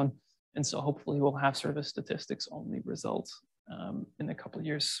shutdown. And so hopefully we'll have sort of a statistics only result in a couple of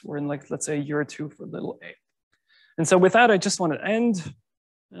years. We're in, like, let's say a year or two for little a. And so with that, I just want to end.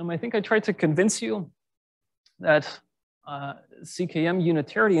 I think I tried to convince you that CKM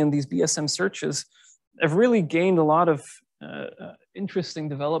unitarity and these BSM searches have really gained a lot of interesting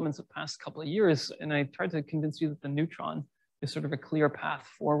developments the past couple of years. And I tried to convince you that the neutron is sort of a clear path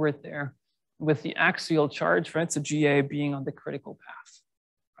forward there, with the axial charge, right? So GA being on the critical path.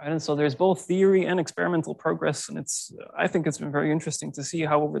 Right? And so there's both theory and experimental progress. And I think it's been very interesting to see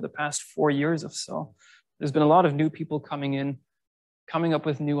how over the past 4 years or so, there's been a lot of new people coming in, coming up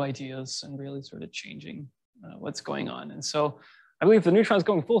with new ideas and really sort of changing what's going on. And so I believe the neutron is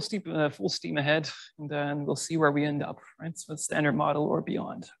going full steam ahead, and then we'll see where we end up, right? So it's standard model or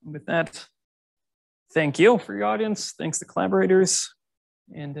beyond. And with that, thank you for your audience. Thanks to collaborators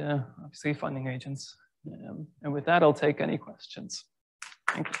and obviously funding agents. And with that, I'll take any questions.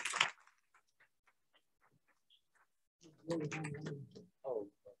 Thank you.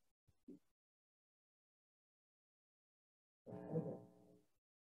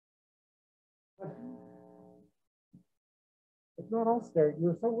 It's not all start. You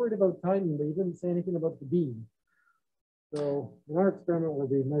were so worried about timing, but you didn't say anything about the beam. So in our experiment where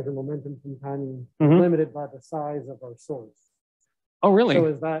we measure momentum from timing, we're limited by the size of our source. Oh, really? So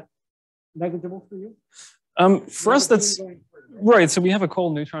is that negligible for you? For us, that's right. So we have a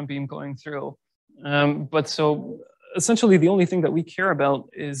cold neutron beam going through. But so essentially the only thing that we care about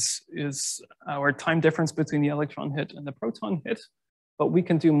is our time difference between the electron hit and the proton hit. But we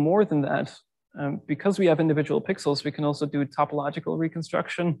can do more than that. Because we have individual pixels, we can also do topological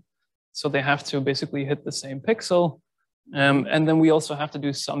reconstruction. So they have to basically hit the same pixel. And then we also have to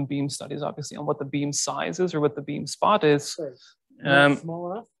do some beam studies, obviously, on what the beam size is or what the beam spot is.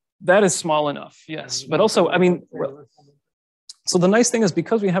 Small enough? That is small enough, yes. But also, I mean, so the nice thing is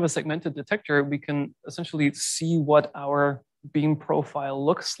because we have a segmented detector, we can essentially see what our beam profile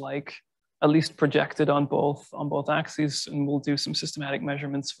looks like, at least projected on both axes, and we'll do some systematic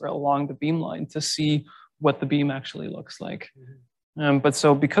measurements for along the beam line to see what the beam actually looks like. But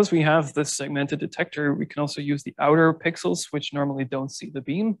so because we have this segmented detector, we can also use the outer pixels, which normally don't see the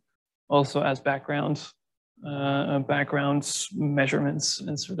beam, also as background measurements,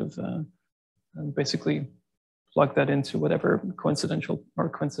 and sort of basically plug that into whatever coincidental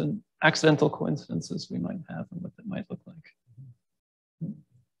or accidental coincidences we might have and what that might look like.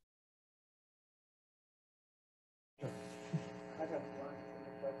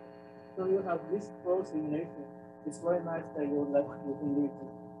 So you have this flow simulation. It's very nice that you can leave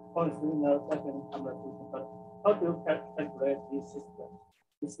 0.3 nanosecond conversation, but how do you calculate this system?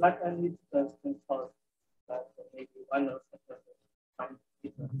 It's like I need to control that maybe 1 nanosecond time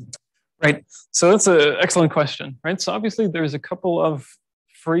difference. Right. So that's an excellent question, right? So obviously there's a couple of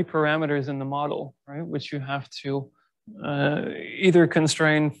free parameters in the model, right, which you have to either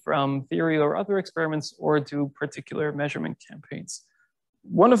constrain from theory or other experiments or do particular measurement campaigns.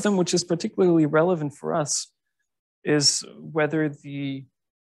 One of them, which is particularly relevant for us, is whether the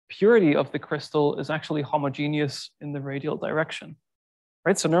purity of the crystal is actually homogeneous in the radial direction,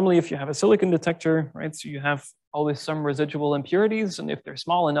 right? So normally if you have a silicon detector, right, so you have always some residual impurities, and if they're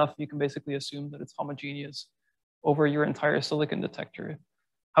small enough, you can basically assume that it's homogeneous over your entire silicon detector.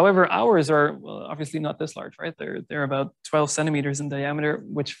 However, ours are, well, obviously not this large, right? They're about 12 centimeters in diameter,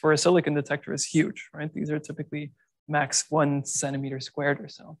 which for a silicon detector is huge, right? These are typically max 1 centimeter squared or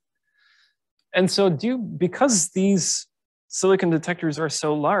so. And so because these silicon detectors are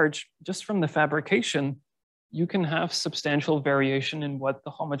so large, just from the fabrication, you can have substantial variation in what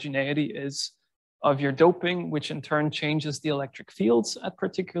the homogeneity is of your doping, which in turn changes the electric fields at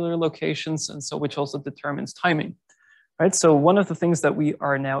particular locations, and so which also determines timing. Right, so one of the things that we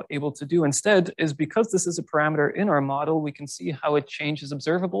are now able to do instead is, because this is a parameter in our model, we can see how it changes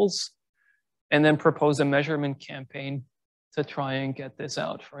observables and then propose a measurement campaign to try and get this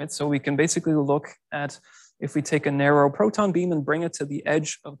out, right? So we can basically look at, if we take a narrow proton beam and bring it to the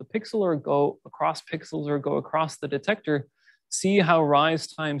edge of the pixel or go across pixels or go across the detector, see how rise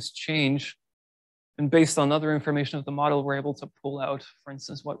times change. And based on other information of the model, we're able to pull out, for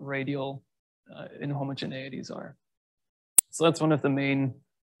instance, what radial inhomogeneities are. So that's one of the main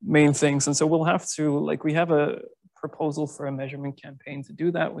things. And so we'll have to, like, we have a proposal for a measurement campaign to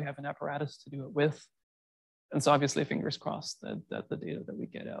do that. We have an apparatus to do it with. And so obviously, fingers crossed that the data that we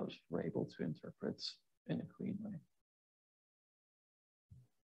get out, we're able to interpret in a clean way.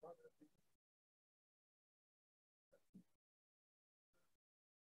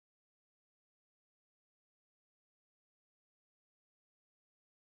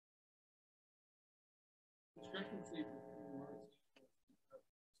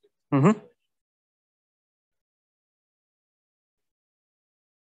 Mm-hmm.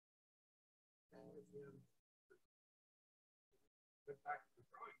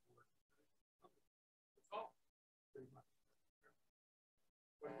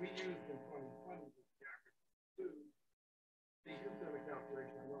 What we used in 2020 was the average 2. They used on a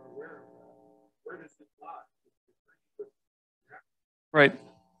calculation, I'm not aware of that. Where does it lie? Right.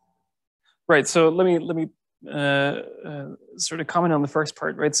 Right. So let me sort of comment on the first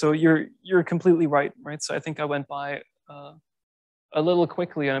part, right? So you're completely right, right? So I think I went by a little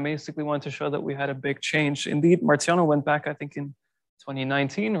quickly, and I basically wanted to show that we had a big change. Indeed, Marciano went back, I think, in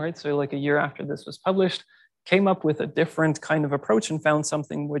 2019, right? So like a year after this was published, came up with a different kind of approach and found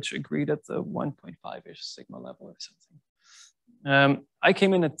something which agreed at the 1.5-ish sigma level or something. I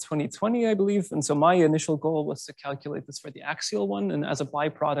came in at 2020, I believe, and so my initial goal was to calculate this for the axial one, and as a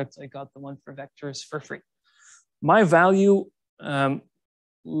byproduct, I got the one for vectors for free. My value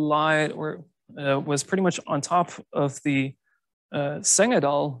was pretty much on top of the Seng et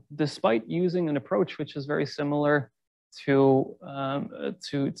al., despite using an approach which is very similar to what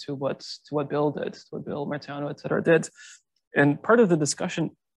Bill did, to what Bill, Marciano, et cetera, did. And part of the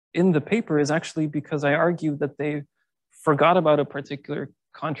discussion in the paper is actually because I argue that they forgot about a particular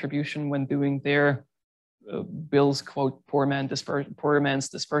contribution when doing their Bill's quote, poor man's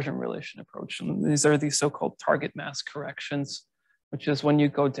dispersion relation approach. And these are these so-called target mass corrections, which is when you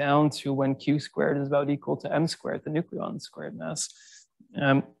go down to when Q squared is about equal to M squared, the nucleon squared mass.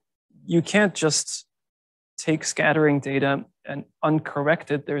 You can't just take scattering data and uncorrect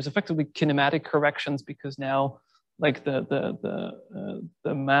it. There's effectively kinematic corrections because now, like the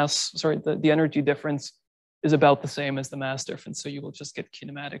energy difference is about the same as the mass difference. So you will just get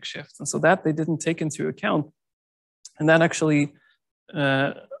kinematic shifts. And so that they didn't take into account. And that actually,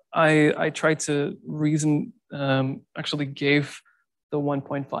 I tried to reason, actually gave the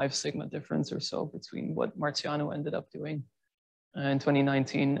 1.5 sigma difference or so between what Marciano ended up doing in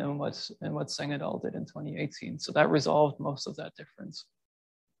 2019 and what Seng et al. Did in 2018. So that resolved most of that difference.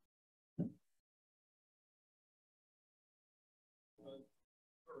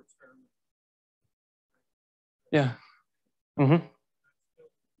 Yeah. Mm-hmm.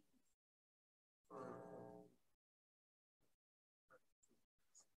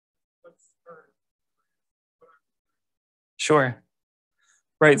 Sure.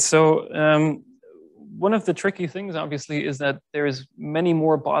 Right. So one of the tricky things, obviously, is that there's many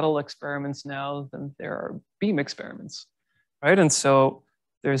more bottle experiments now than there are beam experiments, right? And so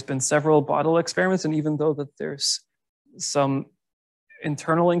there's been several bottle experiments, and even though that there's some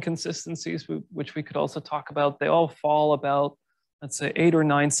internal inconsistencies, which we could also talk about, they all fall about let's say 8 or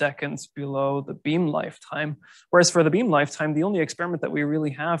 9 seconds below the beam lifetime. Whereas for the beam lifetime, the only experiment that we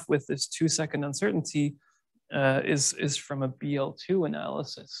really have with this 2-second uncertainty is from a BL2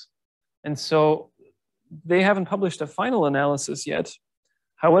 analysis. And so they haven't published a final analysis yet.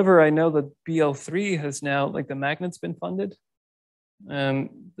 However, I know that BL3 has now, like the magnet's been funded.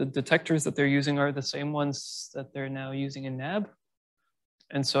 The detectors that they're using are the same ones that they're now using in NAB.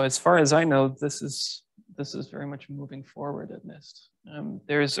 And so as far as I know, this is very much moving forward at NIST.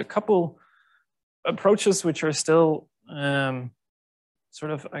 There's a couple approaches which are still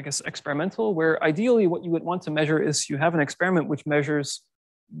sort of, I guess, experimental, where ideally what you would want to measure is you have an experiment which measures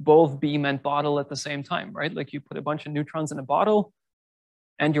both beam and bottle at the same time, right? Like you put a bunch of neutrons in a bottle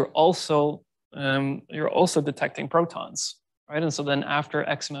and you're also detecting protons, right? And so then after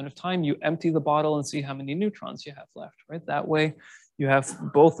X amount of time, you empty the bottle and see how many neutrons you have left, right? That way you have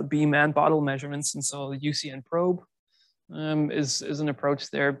both the beam and bottle measurements. And so the UCN probe is an approach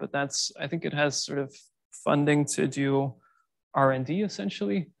there, but I think it has sort of funding to do R&D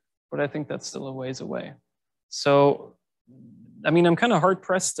essentially, but I think that's still a ways away. So, I mean, I'm kind of hard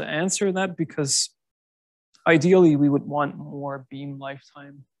pressed to answer that because ideally we would want more beam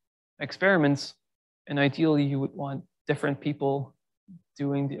lifetime experiments, and ideally you would want different people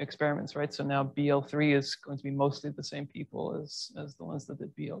doing the experiments, right? So now BL3 is going to be mostly the same people as the ones that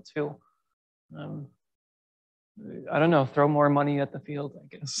did BL2. I don't know, throw more money at the field, I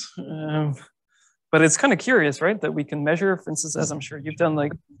guess. But it's kind of curious, right? That we can measure, for instance, as I'm sure you've done,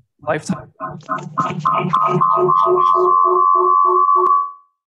 like lifetime.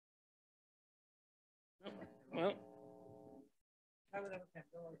 Well.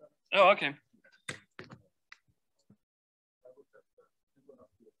 Oh, okay.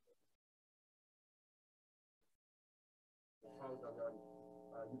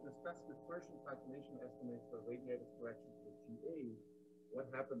 You discussed dispersion calculation estimates for radiative corrections with GA. What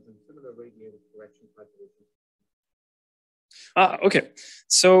happens in similar radiative correction calculations? Okay.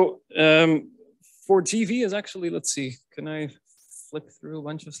 So for GV is actually, let's see, can I flip through a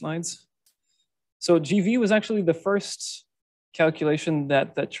bunch of slides? So GV was actually the first calculation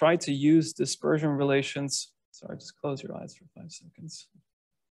that tried to use dispersion relations. Sorry, just close your eyes for 5 seconds.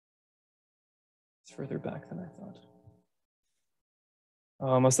 It's further back than I thought.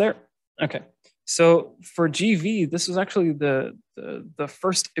 Almost there. Okay. So for GV, this was actually the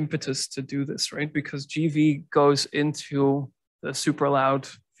first impetus to do this, right? Because GV goes into the super loud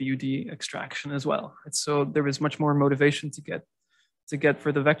VUD extraction as well. Right? So there was much more motivation to get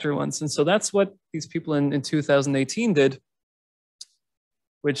for the vector ones. And so that's what these people in 2018 did,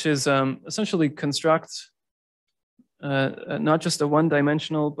 which is essentially construct not just a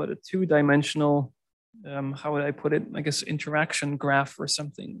one-dimensional, but a two-dimensional, how would I put it? I guess interaction graph or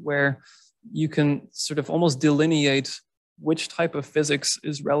something where you can sort of almost delineate which type of physics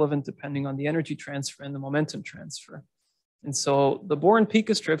is relevant depending on the energy transfer and the momentum transfer. And so the Bohr and peak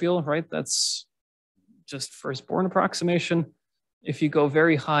is trivial, right? That's just first Born approximation. If you go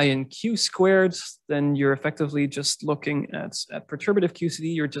very high in Q squared, then you're effectively just looking at perturbative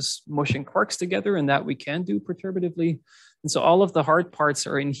QCD. You're just mushing quarks together, and that we can do perturbatively. And so all of the hard parts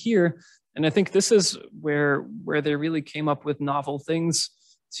are in here. And I think this is where they really came up with novel things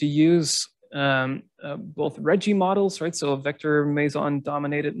to use both Reggie models, right? So vector meson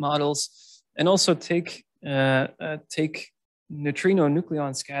dominated models, and also take neutrino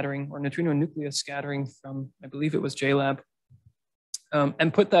nucleon scattering or neutrino nucleus scattering from, I believe it was JLab,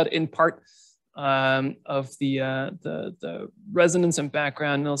 and put that in part of the resonance and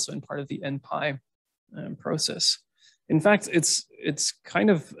background, and also in part of the NPi process. In fact, it's kind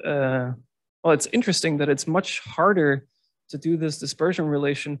of, well, it's interesting that it's much harder to do this dispersion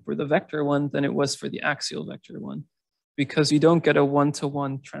relation for the vector one than it was for the axial vector one, because you don't get a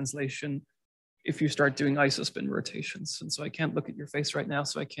one-to-one translation if you start doing isospin rotations. And so I can't look at your face right now,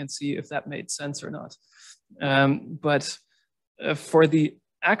 so I can't see if that made sense or not. But for the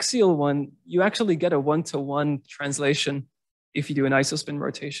axial one, you actually get a one-to-one translation if you do an isospin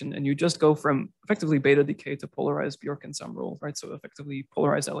rotation, and you just go from effectively beta decay to polarized Bjorken-Sumrall, right? So effectively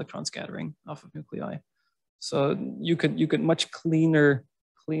polarized electron scattering off of nuclei. So you could much cleanlier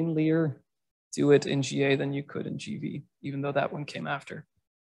do it in GA than you could in GV, even though that one came after.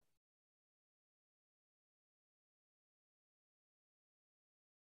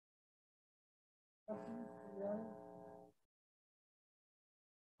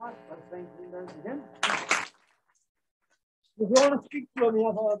 Thank you guys again. If you want to speak to me, I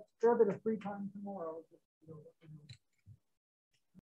have a fair bit of free time tomorrow.